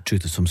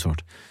 Truth of some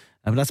sort.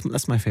 But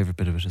that's my favourite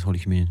bit of it, is Holy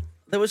Communion.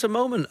 There was a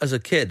moment as a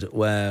kid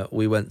where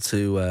we went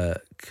to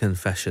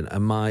confession,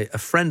 and a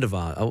friend of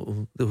ours,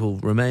 who will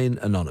remain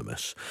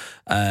anonymous,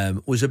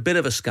 was a bit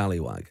of a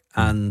scallywag,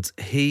 and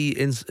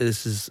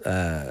this is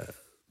back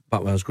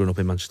when I was growing up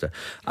in Manchester,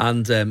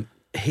 and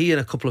he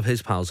and a couple of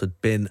his pals had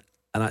been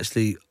and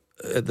actually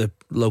at the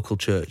local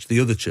church, the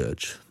other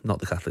church, not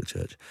the Catholic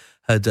church,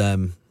 had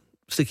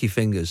sticky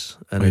fingers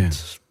and had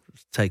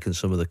taken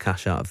some of the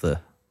cash out of the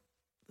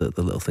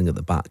little thing at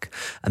the back,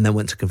 and then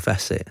went to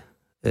confess it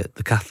at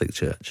the Catholic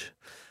church.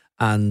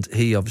 And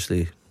he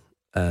obviously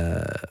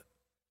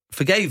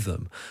forgave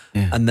them,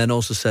 and then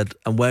also said,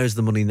 "And where is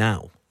the money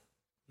now?"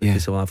 He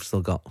said, "Well, I've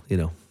still got,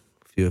 a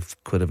few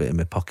quid of it in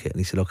my pocket." And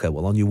he said, "Okay,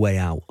 well, on your way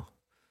out,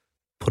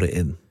 put it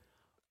in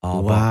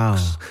our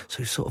box." So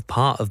he's sort of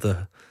part of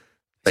the,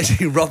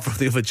 basically robbed from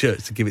the other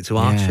church to give it to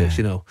our church,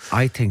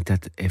 I think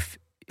that if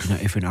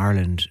in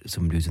Ireland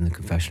somebody was in the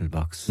confessional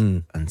box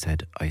and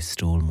said, "I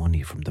stole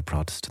money from the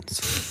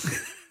Protestants,"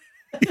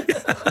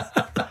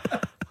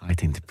 I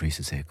think the priest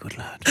would say, "Good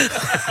lad."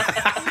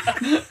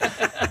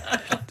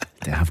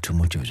 They have too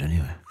much of it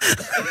anyway.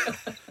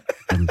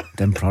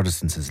 Them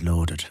Protestants is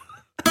loaded.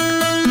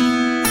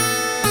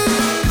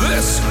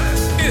 This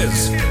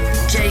is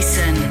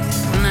Jason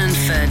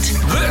Manford.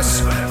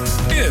 This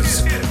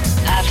is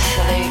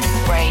Absolute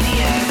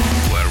Radio.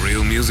 where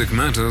real music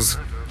matters.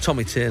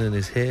 Tommy Tiernan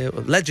is here,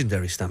 a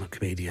legendary stand-up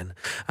comedian,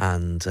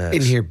 and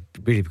In here,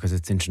 really, because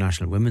it's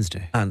International Women's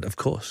Day. and of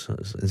course,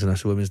 it's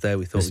International Women's Day.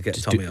 We thought we'd get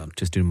Tommy on.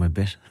 Just doing my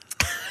bit.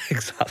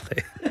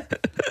 Exactly.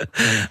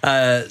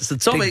 So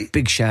Tommy,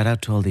 Big shout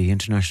out to all the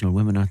international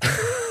women out there.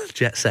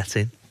 jet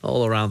setting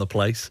all around the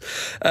place.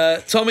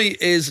 Tommy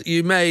is,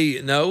 you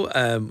may know,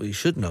 you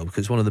should know,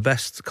 because one of the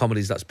best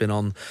comedies that's been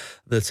on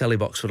the telly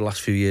box for the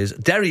last few years.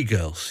 Derry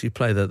Girls. You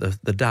play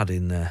the dad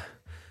in The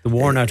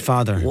worn out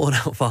father. Worn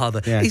Out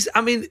Father. Yeah.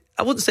 I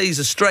wouldn't say he's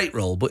a straight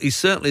role, but he's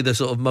certainly the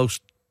sort of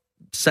most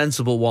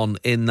sensible one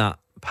in that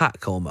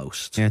pack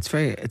almost. Yeah,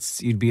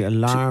 you'd be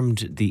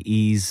alarmed the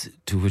ease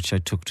to which I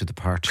took to the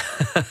part.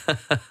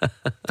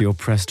 The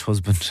oppressed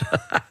husband.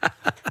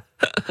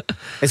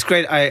 It's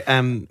great.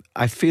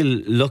 I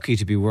feel lucky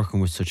to be working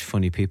with such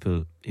funny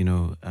people,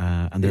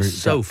 and It's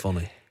so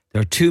funny.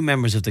 There are two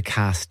members of the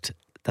cast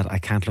that I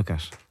can't look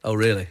at. Oh,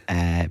 really?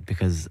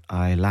 Because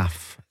I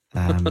laugh.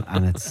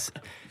 And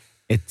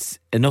it's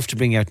enough to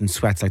bring you out in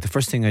sweats. Like the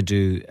first thing I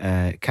do,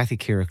 Kathy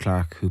Keira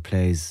Clark, who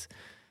plays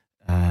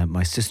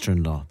my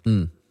sister-in-law.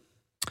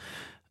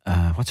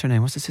 What's her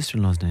name? What's the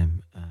sister-in-law's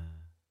name?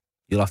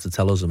 You'll have to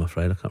tell us, I'm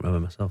afraid. I can't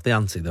remember myself. The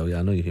auntie, though, yeah,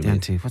 I know you. The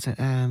auntie. What's it?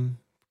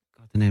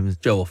 The name is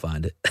Joe will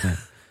find it. Yeah.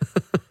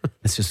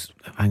 Let's just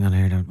hang on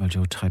here while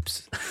Joe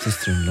types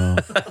sister-in-law,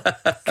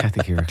 Kathy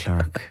Keira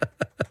Clark,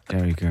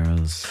 Derry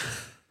Girls.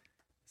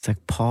 It's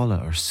like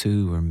Paula or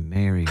Sue or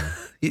Mary.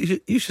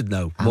 You should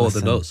know more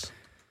than us.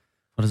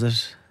 What is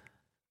it?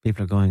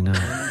 People are going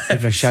now.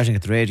 People are shouting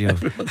at the radio.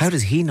 How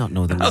does he not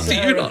know the name? How do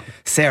you not?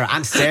 Sarah.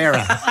 I'm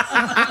Sarah.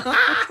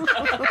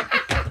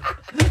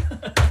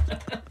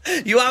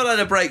 You haven't had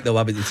a break, though,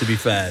 haven't you, to be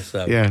fair?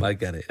 So I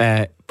get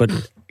it.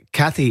 But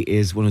Kathy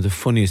is one of the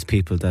funniest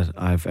people that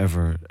I've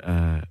ever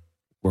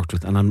worked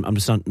with, and I'm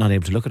just not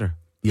able to look at her.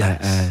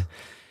 Yes.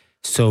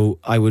 So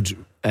I would,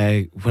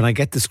 when I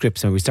get the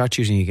scripts, and we start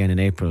shooting again in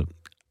April,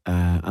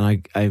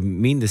 and I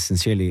mean this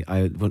sincerely,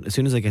 as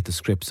soon as I get the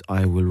scripts,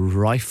 I will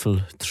rifle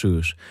through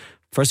it.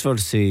 First of all,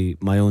 to see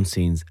my own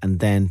scenes, and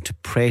then to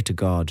pray to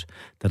God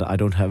that I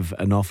don't have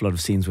an awful lot of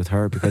scenes with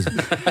her, because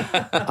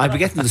I'd be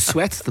getting the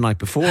sweats the night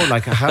before.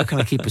 Like, how can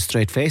I keep a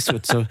straight face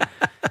with? So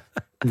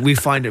we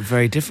find it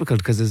very difficult,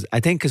 because I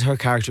think her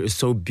character is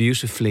so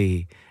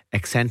beautifully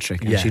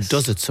eccentric, and she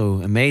does it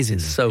so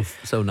amazingly. It's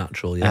so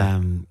natural, yeah.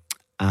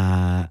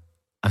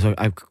 So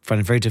I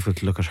find it very difficult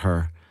to look at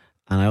her,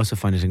 and I also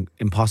find it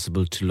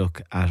impossible to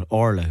look at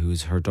Orla,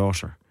 who's her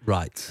daughter.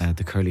 Right.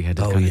 The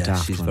curly-headed kind of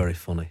daft she's one. very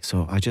funny.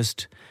 So I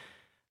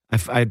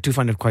do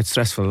find it quite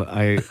stressful.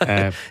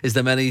 Is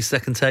there many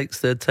second takes,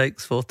 third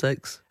takes, fourth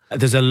takes?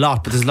 There's a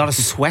lot, but there's a lot of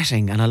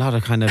sweating and a lot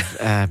of kind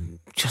of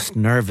just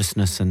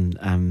nervousness,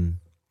 and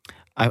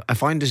I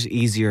find it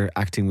easier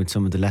acting with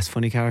some of the less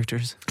funny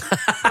characters.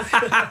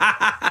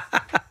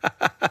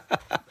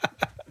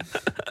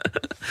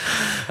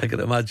 I can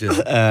imagine.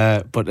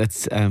 But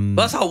it's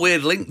that's our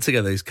weird link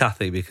together is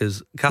Kathy,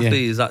 because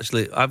Kathy is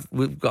actually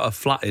we've got a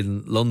flat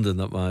in London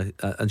that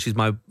and she's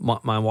my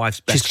wife's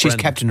best friend. She's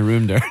kept in a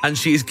room there, and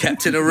she's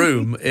kept in a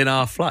room in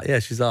our flat. Yeah,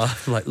 she's our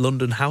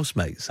London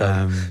housemate.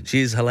 So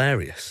she is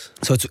hilarious.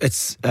 So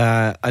it's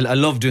I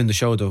love doing the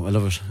show though. I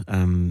love it.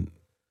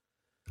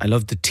 I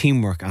love the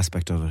teamwork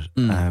aspect of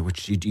it,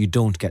 which you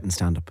don't get in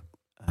stand-up.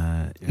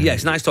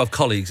 It's nice to have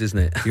colleagues, isn't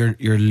it?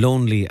 You're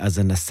lonely as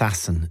an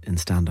assassin in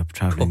stand-up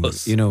traveling,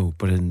 but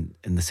in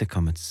the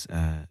sitcom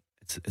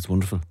it's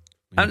wonderful.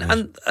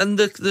 And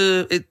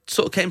the it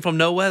sort of came from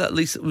nowhere. That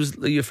Lisa was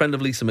your friend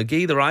of Lisa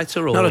McGee, the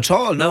writer, or not at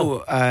all.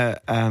 No,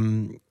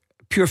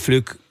 pure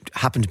fluke.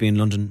 Happened to be in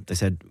London. They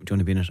said, "Do you want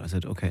to be in it?" I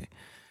said, "Okay."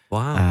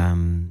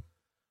 Wow.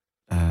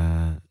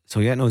 So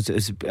yeah, no,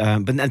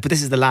 but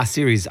this is the last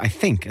series. I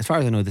think, as far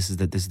as I know, this is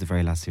the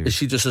very last series.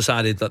 She just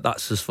decided that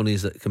that's as funny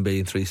as it can be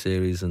in 3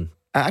 series, and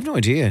I have no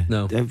idea.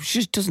 No, she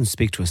just doesn't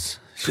speak to us.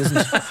 She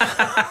doesn't.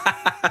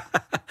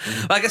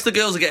 I guess the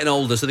girls are getting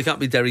older, so they can't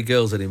be Derry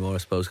girls anymore, I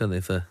suppose, can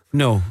they?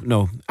 No.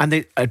 And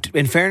they,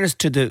 in fairness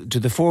to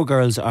the four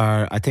girls,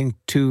 I think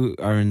two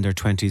are in their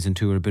 20s and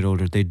two are a bit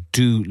older. They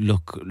do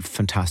look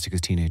fantastic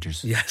as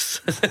teenagers.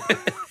 Yes.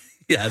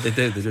 Yeah, they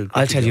do.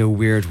 I'll tell you a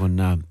weird one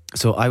now.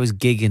 So I was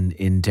gigging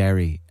in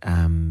Derry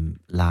sometime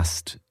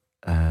last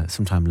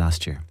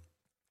year.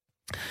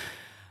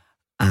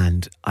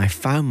 And I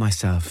found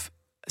myself,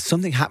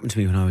 something happened to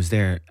me when I was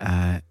there.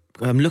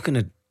 I'm looking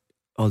at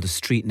all the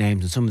street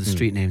names, and some of the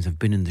street names have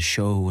been in the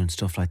show and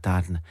stuff like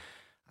that. And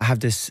I have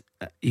this,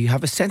 you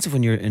have a sense of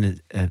when you're in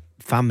a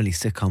family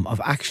sitcom of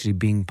actually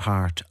being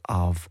part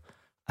of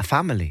a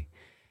family.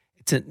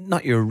 It's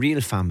not your real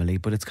family,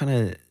 but it's kind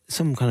of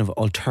some kind of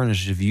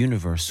alternative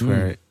universe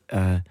where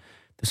there's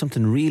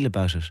something real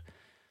about it.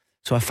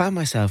 So I found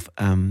myself,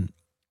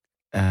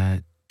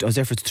 I was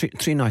there for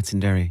three nights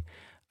in Derry.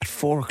 At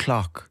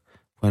 4:00,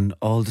 when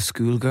all the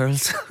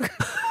schoolgirls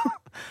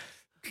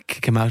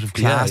came out of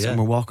class and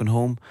were walking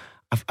home,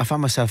 I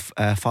found myself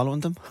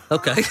following them.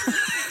 Okay.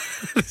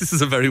 This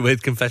is a very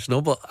weird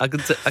confessional, but I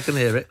can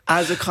hear it.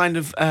 As a kind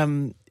of,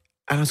 and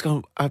I was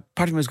going, part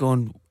of me was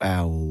going,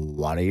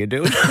 what are you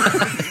doing?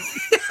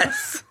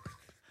 Yes.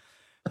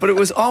 But it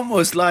was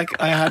almost like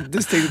I had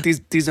this thing,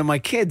 these are my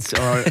kids,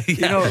 or,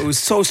 you know, it was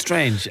so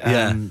strange.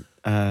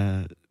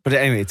 But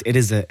anyway,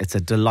 it's a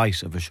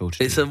delight of a show to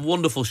do. It's a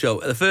wonderful show.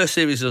 The first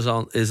series is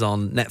on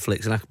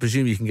Netflix, and I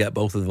presume you can get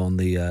both of them on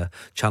the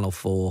Channel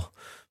 4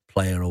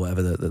 player or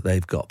whatever that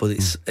they've got. But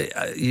it's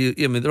I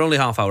mean, they're only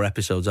half-hour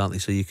episodes, aren't they?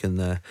 So you can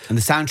and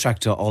the soundtrack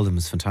to all of them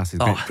is fantastic.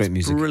 Great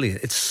music,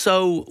 brilliant. It's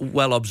so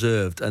well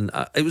observed, and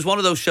it was one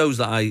of those shows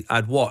that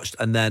I'd watched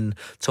and then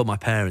told my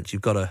parents,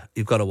 "You've got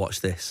to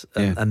watch this,"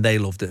 and they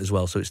loved it as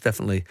well. So it's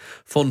definitely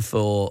fun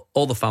for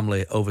all the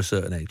family over a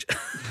certain age.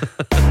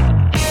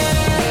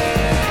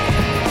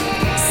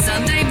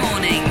 Sunday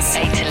mornings,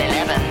 8 till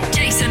 11.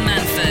 Jason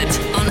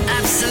Manford on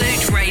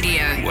Absolute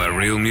Radio. Where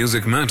real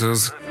music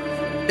matters.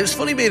 It was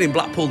funny being in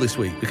Blackpool this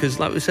week because,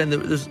 like we were saying,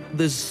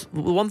 there's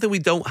one thing we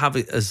don't have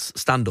as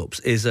stand-ups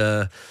is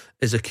a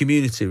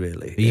community,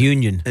 really. A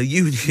union. A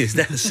union.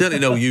 There's certainly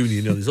no union.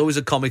 You know, there's always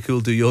a comic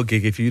who'll do your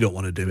gig if you don't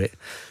want to do it.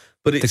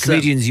 But it's the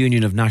Comedians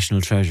Union of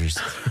National Treasures.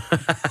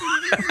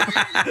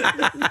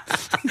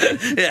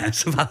 Yeah,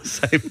 it's about the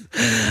same.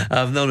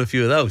 I've known a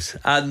few of those,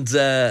 and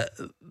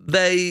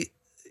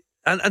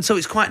And so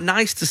it's quite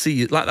nice to see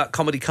you, like that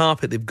comedy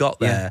carpet they've got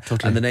there,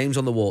 totally. And the names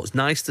on the wall. It's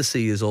nice to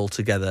see us all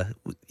together,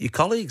 your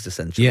colleagues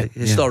essentially,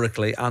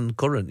 historically and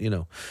current, you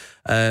know.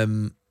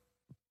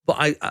 But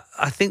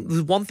I think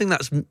the one thing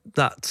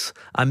that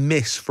I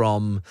miss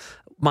from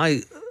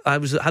I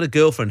had a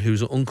girlfriend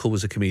whose uncle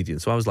was a comedian,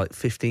 so I was like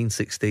 15,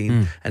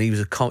 16, and he was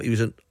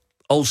an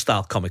old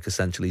style comic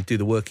essentially. He'd do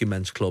the working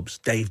men's clubs.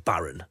 Dave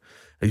Barron,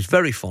 he was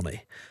very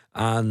funny,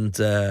 and.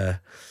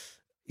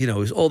 You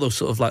know, it's all those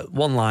sort of like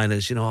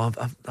one-liners. You know,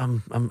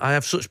 I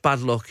have such bad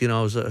luck. You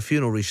know, I was at a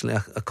funeral recently.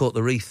 I caught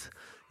the wreath.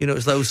 You know,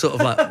 it's those sort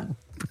of like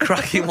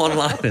cracking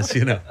one-liners.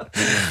 You know,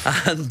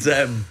 and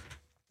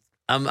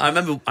I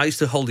remember I used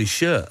to hold his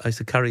shirt. I used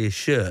to carry his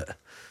shirt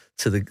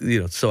to the, you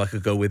know, so I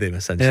could go with him.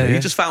 Essentially, he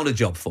just found a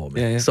job for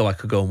me, so I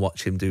could go and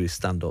watch him do his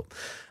stand-up.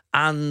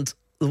 And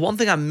the one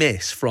thing I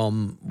miss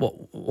from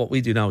what we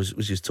do now,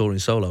 which is touring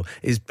solo,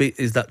 is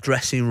that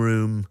dressing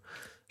room.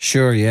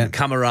 Sure, yeah.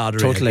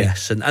 Camaraderie, totally. I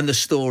guess, and the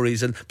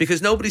stories. And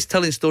because nobody's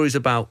telling stories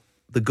about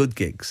the good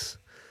gigs.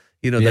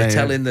 You know, they're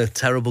telling the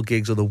terrible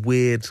gigs or the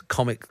weird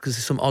comic, because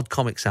there's some odd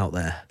comics out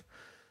there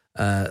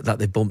that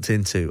they bumped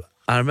into.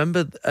 I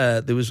remember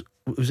it was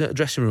at a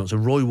dressing room, so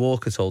Roy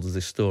Walker told us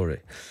this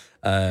story,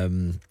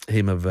 him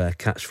of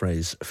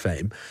catchphrase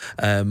fame,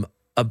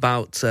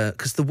 about,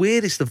 because the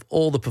weirdest of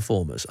all the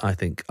performers, I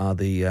think, are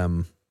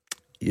the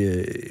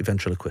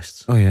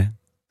ventriloquists. Oh, yeah.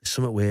 There's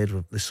something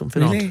weird. There's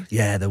something really? odd.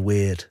 Yeah, they're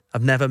weird.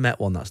 I've never met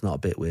one that's not a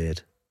bit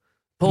weird.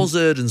 Paul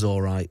Zerden's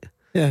all right.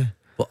 Yeah.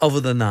 But other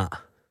than that...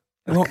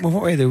 What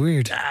way are they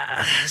weird?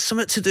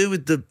 Something to do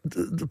with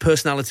the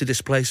personality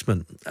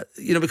displacement.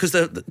 You know, because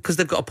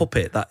they've got a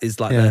puppet that is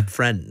like their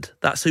friend.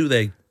 That's who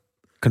they...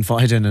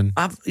 confide in. And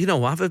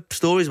I've heard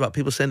stories about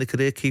people saying they could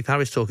hear Keith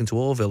Harris talking to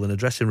Orville in a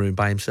dressing room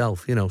by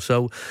himself, you know.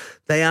 So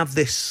they have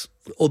this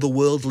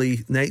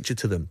otherworldly nature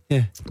to them.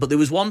 Yeah. But there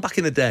was one back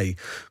in the day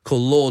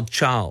called Lord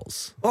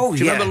Charles. Oh,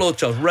 do you remember Lord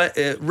Charles?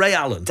 Ray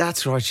Allen.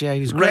 That's right, yeah, he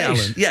was Ray great.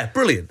 Allen. Yeah,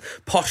 brilliant.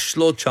 Posh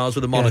Lord Charles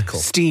with a monocle.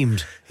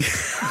 Steamed.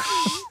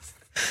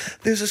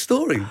 There's a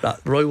story that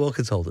Roy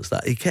Walker told us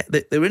that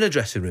they were in a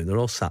dressing room, they're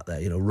all sat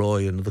there, you know,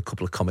 Roy and a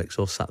couple of comics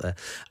all sat there.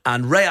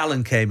 And Ray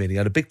Allen came in, he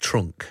had a big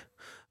trunk.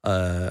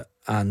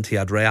 And he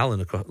had Ray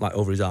Allen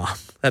over his arm,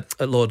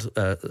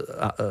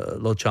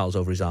 Lord Charles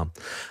over his arm,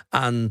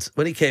 and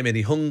when he came in,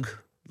 he hung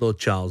Lord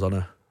Charles on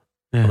a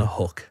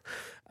hook,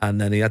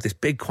 and then he had this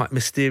big, quite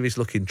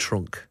mysterious-looking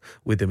trunk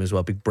with him as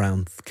well, big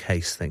brown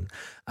case thing.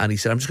 And he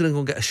said, "I'm just going to go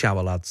and get a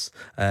shower, lads.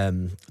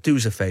 Do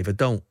us a favour,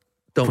 don't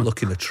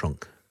look in the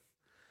trunk."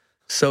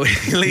 So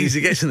he leaves, he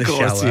gets in the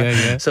course, shower.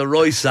 yeah. So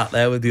Roy's sat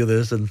there with the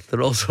others and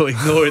they're also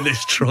ignoring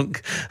this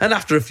trunk. And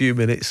after a few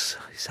minutes,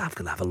 he said, I'm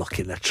going to have a look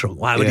in the trunk.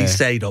 Why would he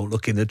say don't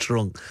look in the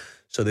trunk?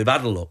 So they've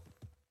had a look.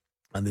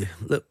 And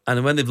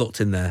when they've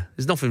looked in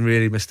there's nothing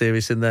really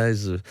mysterious in there.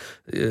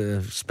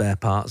 There's spare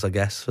parts, I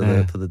guess, for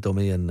the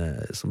dummy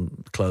and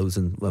some clothes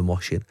and when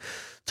washing,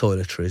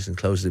 toiletries, and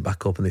closes it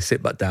back up. And they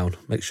sit back down,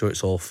 make sure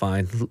it's all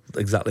fine,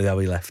 exactly how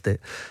he left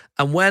it.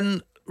 And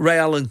when Ray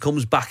Allen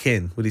comes back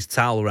in with his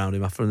towel around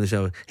him after the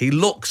show, he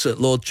looks at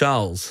Lord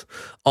Charles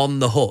on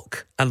the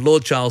hook, and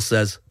Lord Charles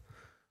says,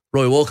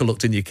 Roy Walker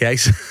looked in your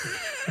case.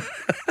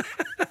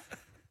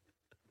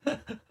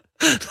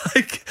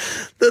 Like,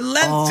 the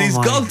lengths he's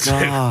gone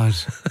to.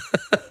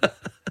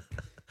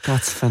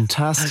 That's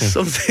fantastic.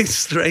 Something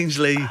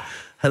strangely,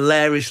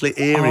 hilariously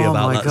eerie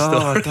about that story.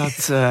 Oh my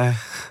God,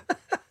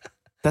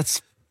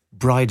 that's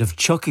Bride of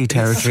Chucky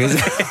territory,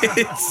 isn't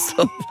it?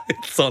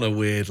 It's on a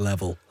weird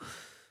level.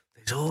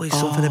 There's always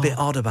something a bit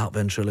odd about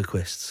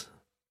ventriloquists.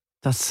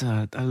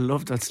 I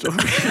love that story.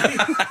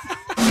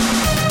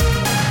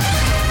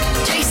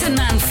 Jason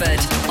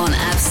Manford on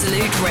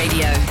Absolute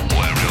Radio.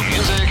 Where real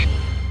music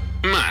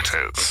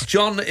matters.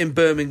 John in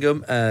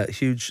Birmingham,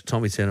 huge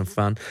Tommy Tiernan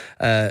fan,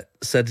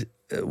 said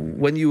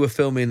when you were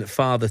filming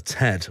Father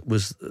Ted,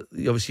 was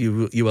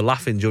obviously you were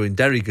laughing during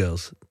Derry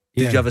Girls.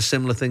 Did you have a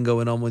similar thing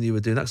going on when you were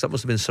doing that? Because that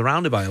must have been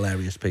surrounded by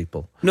hilarious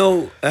people.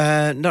 No,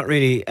 not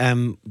really.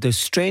 The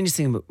strangest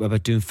thing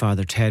about doing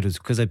Father Ted was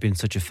because I've been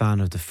such a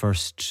fan of the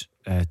first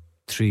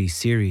 3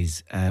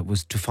 series,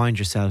 was to find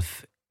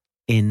yourself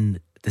in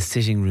the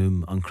sitting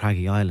room on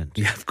Craggy Island.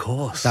 Yeah, of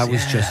course. That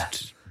was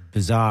just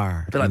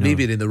bizarre. A bit like me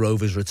being in The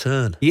Rover's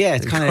Return. Yeah,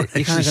 it's kind of,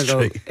 you kind of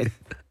go,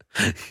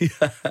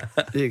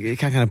 you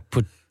can't kind of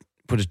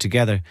put it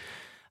together.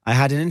 I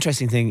had an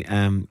interesting thing.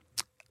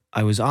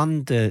 I was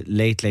on the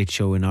Late Late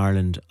Show in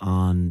Ireland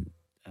on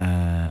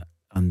this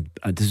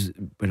is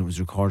when it was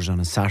recorded on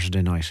a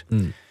Saturday night,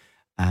 and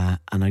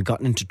I'd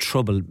gotten into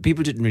trouble.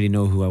 People didn't really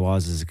know who I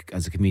was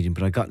as a comedian,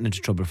 but I'd gotten into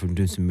trouble from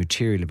doing some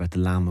material about the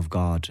Lamb of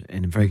God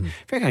in a very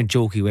very kind of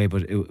jokey way.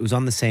 But it was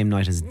on the same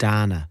night as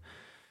Dana,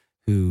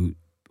 who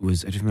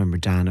was, I don't remember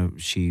Dana.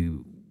 She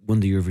won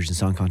the Eurovision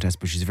Song Contest,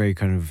 but she's a very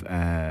kind of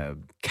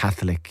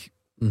Catholic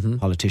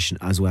politician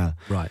as well.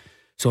 Right.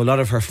 So a lot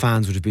of her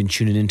fans would have been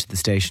tuning into the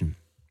station.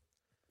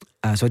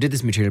 So I did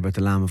this material about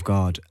the Lamb of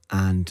God,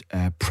 and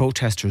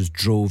protesters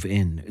drove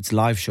in. It's a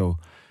live show.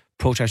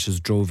 Protesters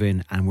drove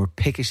in and were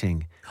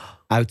picketing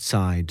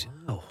outside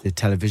the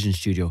television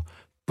studio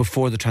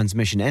before the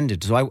transmission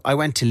ended. So I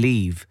went to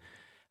leave,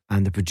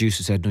 and the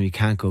producer said, no, you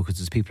can't go because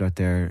there's people out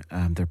there,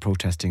 they're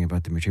protesting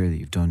about the material that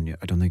you've done.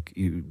 I don't think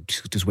you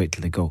just wait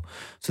till they go.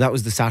 So that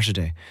was the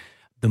Saturday.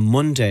 The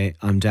Monday,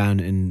 I'm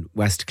down in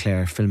West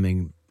Clare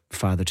filming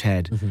Father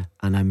Ted,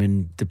 and I'm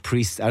in the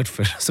priest's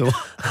outfit. So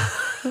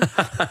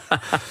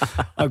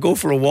I go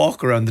for a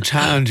walk around the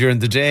town during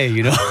the day,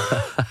 you know.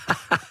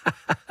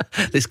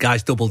 This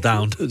guy's doubled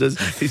down.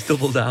 He's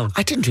doubled down.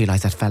 I didn't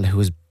realise that fella who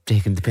was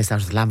taking the piss out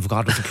of the Lamb of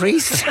God was a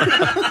priest.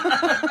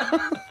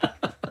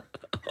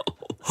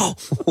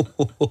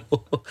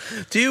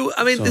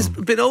 There's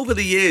been over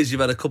the years, you've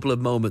had a couple of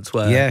moments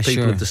where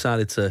people have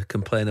decided to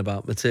complain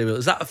about material.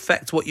 Does that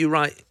affect what you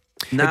write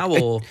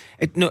now,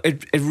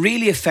 it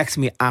really affects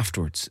me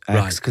afterwards,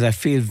 because I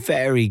feel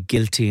very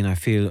guilty, and I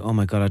feel, oh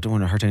my God, I don't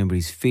want to hurt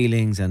anybody's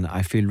feelings, and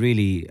I feel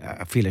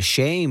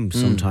ashamed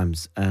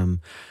sometimes.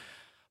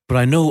 But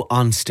I know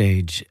on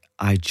stage,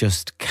 I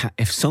just can't,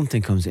 if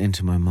something comes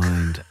into my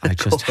mind, I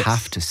just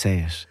have to say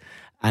it.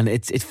 And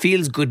it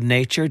feels good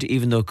natured,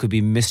 even though it could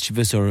be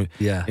mischievous, or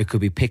it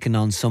could be picking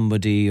on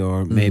somebody,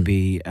 or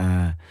maybe.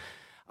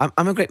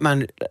 I'm a great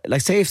man.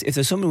 Like, say if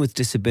there's someone with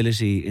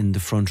disability in the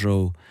front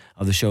row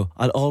of the show,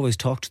 I'll always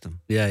talk to them.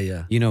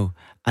 Yeah. You know,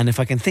 and if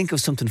I can think of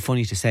something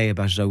funny to say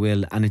about it, I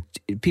will. And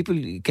people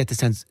get the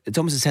sense, it's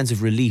almost a sense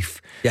of relief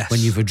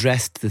when you've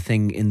addressed the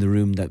thing in the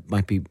room that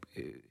might be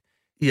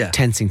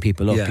tensing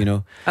people up, you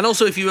know. And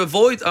also, if you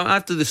avoid, I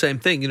have to do the same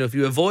thing, you know, if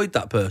you avoid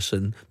that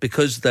person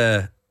because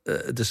they're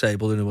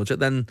disabled in a wheelchair,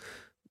 then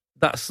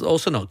that's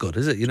also not good,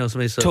 is it? You know what I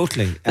mean? So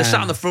totally. They're sat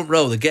on the front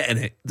row, they're getting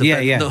it.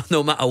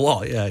 No matter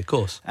what. Yeah, of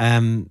course.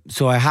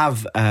 So I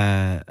have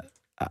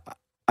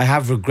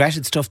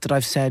regretted stuff that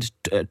I've said,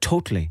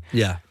 totally.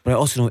 Yeah. But I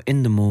also know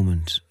in the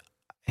moment,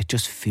 it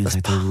just feels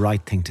like the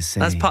right thing to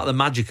say. That's part of the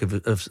magic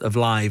of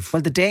live.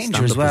 Well, the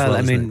danger as well.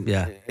 I mean,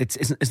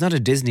 it's not a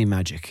Disney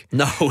magic.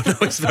 No,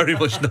 it's very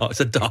much not. It's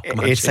a dark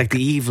magic. It's like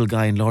the evil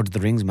guy in Lord of the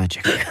Rings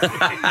magic.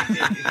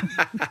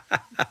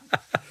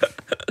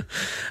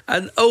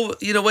 And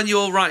when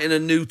you're writing a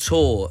new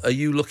tour, are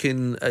you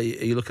looking at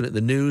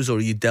the news, or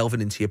are you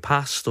delving into your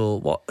past, or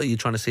what? Are you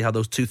trying to see how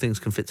those two things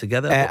can fit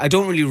together? I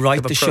don't really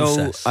write the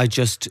show. I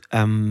just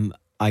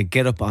I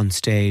get up on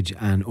stage,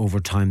 and over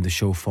time the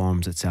show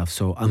forms itself.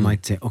 So I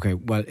might say, okay,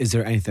 well, is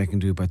there anything I can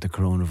do about the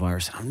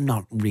coronavirus? I'm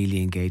not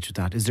really engaged with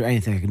that. Is there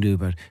anything I can do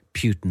about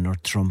Putin or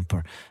Trump?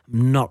 Or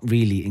I'm not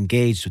really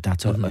engaged with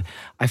that. So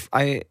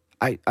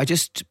I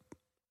just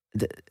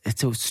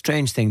it's a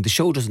strange thing. The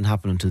show doesn't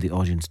happen until the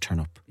audience turn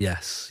up.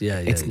 Yes, yeah.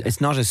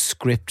 It's not a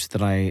script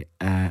that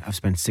I've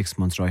spent 6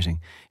 months writing.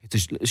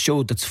 It's a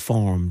show that's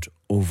formed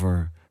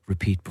over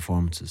repeat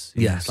performances.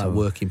 Yes, like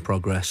work in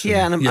progress.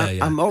 Yeah, and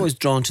I'm always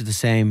drawn to the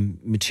same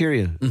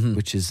material,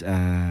 which is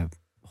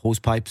hose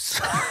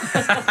pipes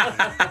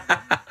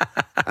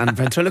and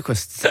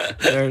ventriloquists.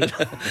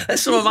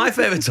 That's some of my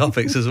favourite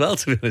topics as well,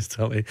 to be honest,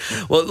 Tommy.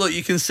 Well, look,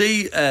 you can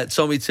see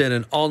Tommy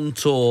Tiernan on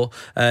tour.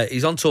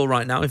 He's on tour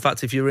right now. In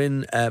fact, if you're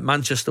in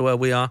Manchester, where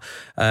we are,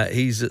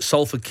 he's at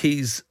Salford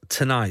Quays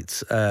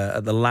tonight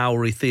at the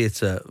Lowry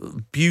Theatre.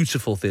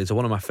 Beautiful theatre,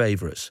 one of my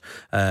favourites.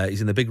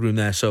 He's in the big room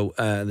there. So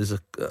there's a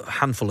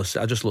handful of...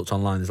 I just looked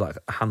online. There's like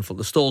a handful.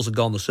 The stalls are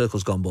gone, the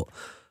circle's gone, but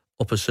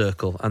upper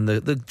circle. And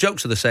the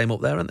jokes are the same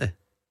up there, aren't they?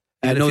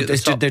 No,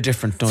 they're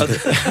different. No,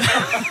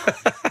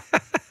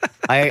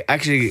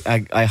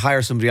 I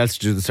hire somebody else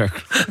to do the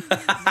circle.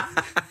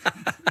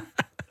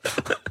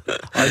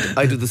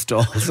 I do the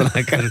stalls, and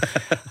I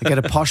get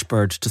a posh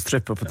bird to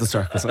strip up at the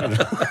circus.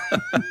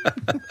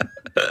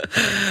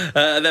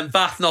 And then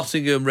Bath,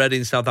 Nottingham,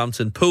 Reading,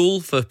 Southampton, Poole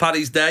for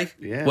Paddy's Day.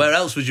 Yeah. Where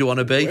else would you want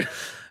to be?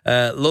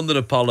 London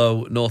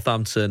Apollo,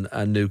 Northampton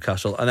and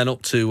Newcastle, and then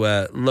up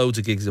to loads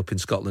of gigs up in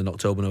Scotland,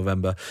 October,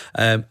 November.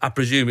 I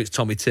presume it's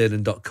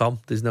TommyTiernan.com.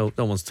 There's no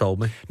one's told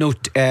me. No,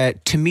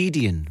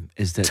 Tomedian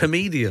is the...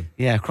 Tomedian?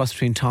 Yeah, cross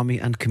between Tommy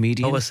and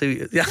comedian. Oh, I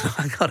see. Yeah,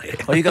 I got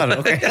it. Oh, you got it,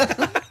 okay.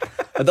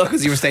 I thought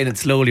because you were saying it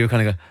slowly, you were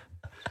kind of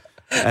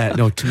going...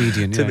 no,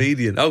 Tomedian. Yeah.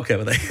 Tomedian. Okay,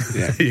 well,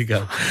 there you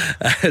go.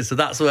 So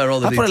that's where all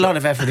the... I put a lot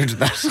of effort into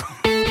that.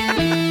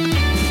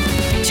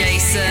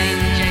 Jason.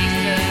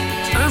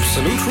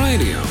 Absolute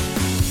Radio.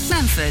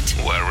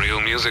 Manford. Where real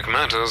music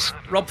matters.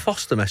 Rob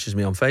Foster messaged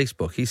me on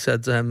Facebook. He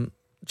said,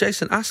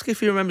 Jason, ask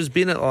if he remembers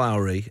being at the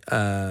Lowry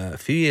a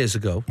few years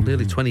ago,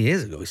 nearly 20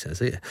 years ago, he says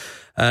here.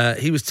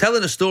 He was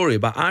telling a story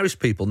about Irish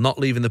people not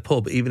leaving the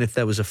pub even if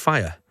there was a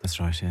fire. That's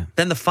right, yeah.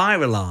 Then the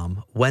fire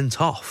alarm went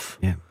off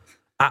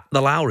at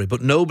the Lowry,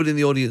 but nobody in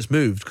the audience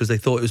moved because they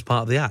thought it was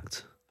part of the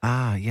act.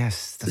 Ah,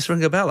 yes. Does this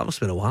ring a bell? That must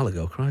have been a while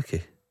ago,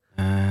 crikey.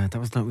 That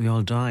was not We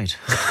All Died.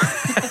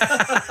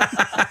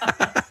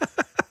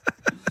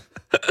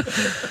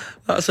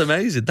 That's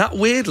amazing. That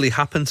weirdly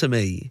happened to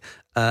me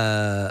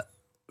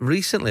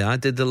recently. I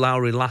did the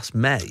Lowry last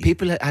May.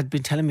 People had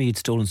been telling me you'd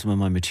stolen some of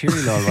my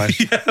material, all right.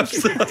 Yeah,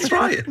 that's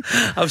right.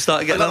 I've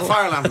started getting... that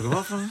fire alarm go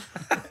off.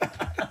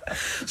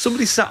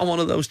 Somebody sat on one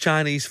of those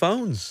Chinese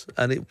phones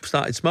and it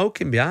started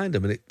smoking behind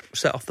them and it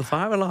set off the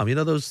fire alarm. You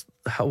know those,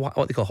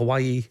 what they call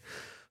Hawaii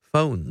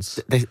phones?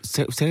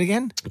 Say it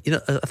again? You know,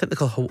 I think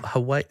they're called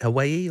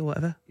Hawaii or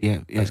whatever.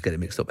 Yeah. I just get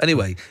it mixed up.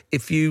 Anyway,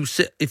 if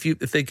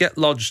they get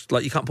lodged,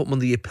 like you can't put them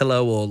under your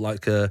pillow or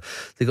like they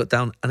got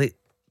down and it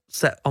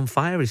set on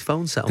fire. His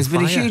phone set on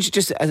fire.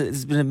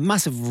 There's been a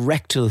massive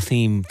rectal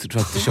theme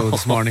throughout the show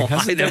this morning.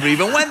 I never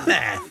even went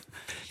there.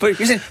 But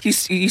you're saying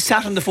he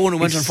sat on the phone and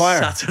went on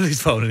fire. Sat on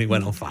his phone and he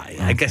went on fire.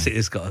 Okay. I guess it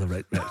has got a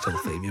rectal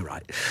theme. You're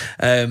right.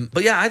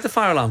 But yeah, I had the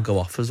fire alarm go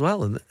off as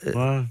well, and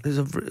there's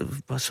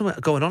something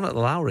going on at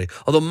the Lowry.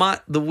 Although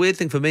the weird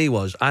thing for me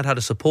was I'd had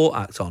a support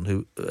act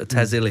on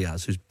Tez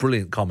Ilias, who's a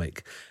brilliant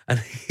comic, and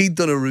he'd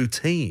done a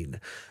routine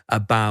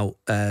about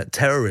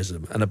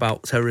terrorism and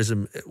about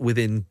terrorism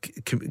within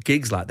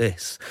gigs like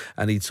this,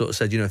 and he'd sort of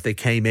said, if they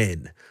came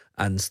in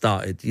and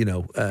started,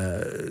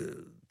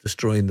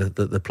 destroying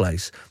the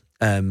place.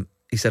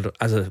 He said,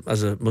 as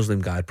a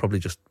Muslim guy, I'd probably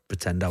just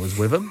pretend I was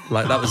with him.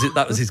 Like that was it.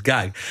 That was his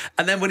gag.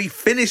 And then when he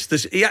finished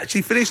he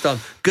actually finished on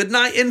 "Good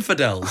night,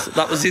 infidels."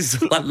 That was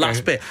his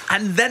last bit.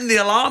 And then the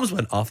alarms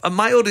went off, and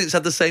my audience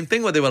had the same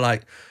thing where they were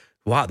like,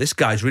 "Wow, this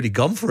guy's really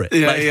gone for it."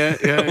 Yeah.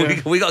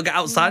 We got to get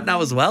outside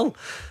now as well.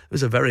 It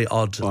was a very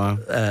odd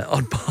part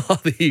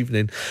of the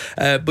evening.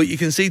 But you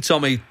can see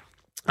Tommy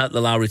at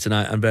the Lowry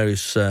tonight and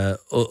various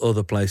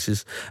other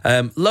places.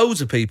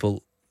 Loads of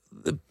people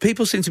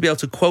seem to be able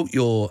to quote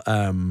your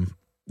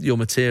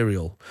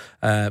material.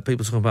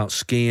 People talking about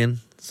skiing.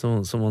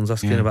 Someone's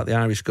asking about the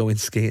Irish going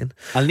skiing.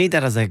 I'll need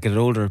that as I get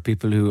older.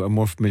 People who are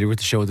more familiar with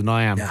the show than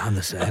I am. Yeah, I'm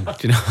the same. Do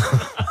you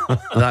know?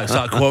 And I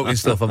start quoting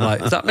stuff. I'm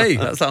like, is that me?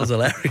 That sounds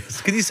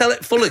hilarious. Can you sell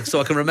it fully so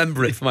I can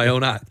remember it for my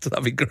own act?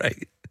 That'd be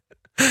great.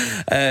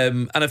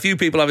 And a few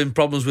people having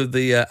problems with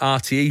the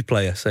RTE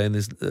player, saying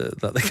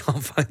that they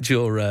can't find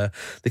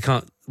they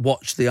can't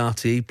watch the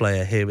RTE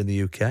player here in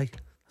the UK.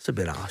 That's a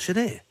bit harsh,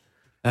 isn't it?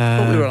 I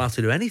thought we were allowed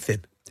to do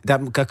anything.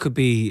 That could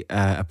be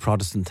a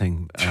Protestant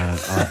thing.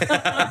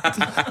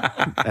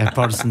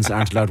 Protestants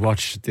aren't allowed to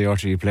watch the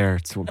RTE player.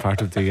 It's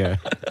part of the...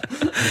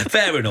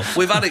 Fair enough.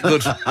 We've had it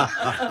good.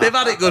 They've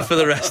had it good for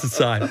the rest of the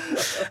time.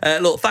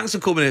 Look, thanks for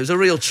coming in. It was a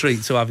real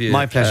treat to have you.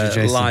 My pleasure,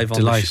 Jason. Live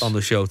on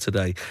the show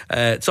today.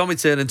 Tommy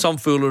Tiernan, Tom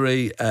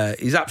Foolery,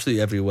 he's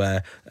absolutely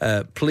everywhere.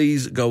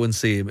 Please go and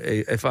see him.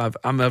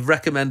 I've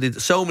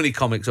recommended so many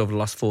comics over the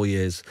last 4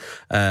 years,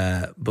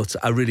 but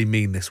I really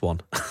mean this one.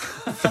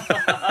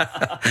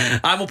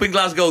 I'm up in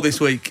Glasgow this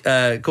week.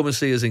 Come and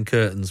see us in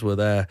Curtains. We're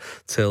there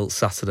till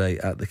Saturday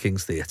at the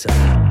King's Theatre.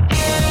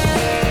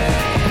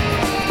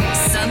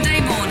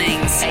 Sunday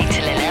mornings, 8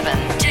 till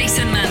 11.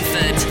 Jason Manford.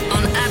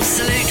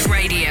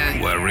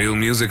 Real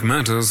music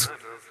matters.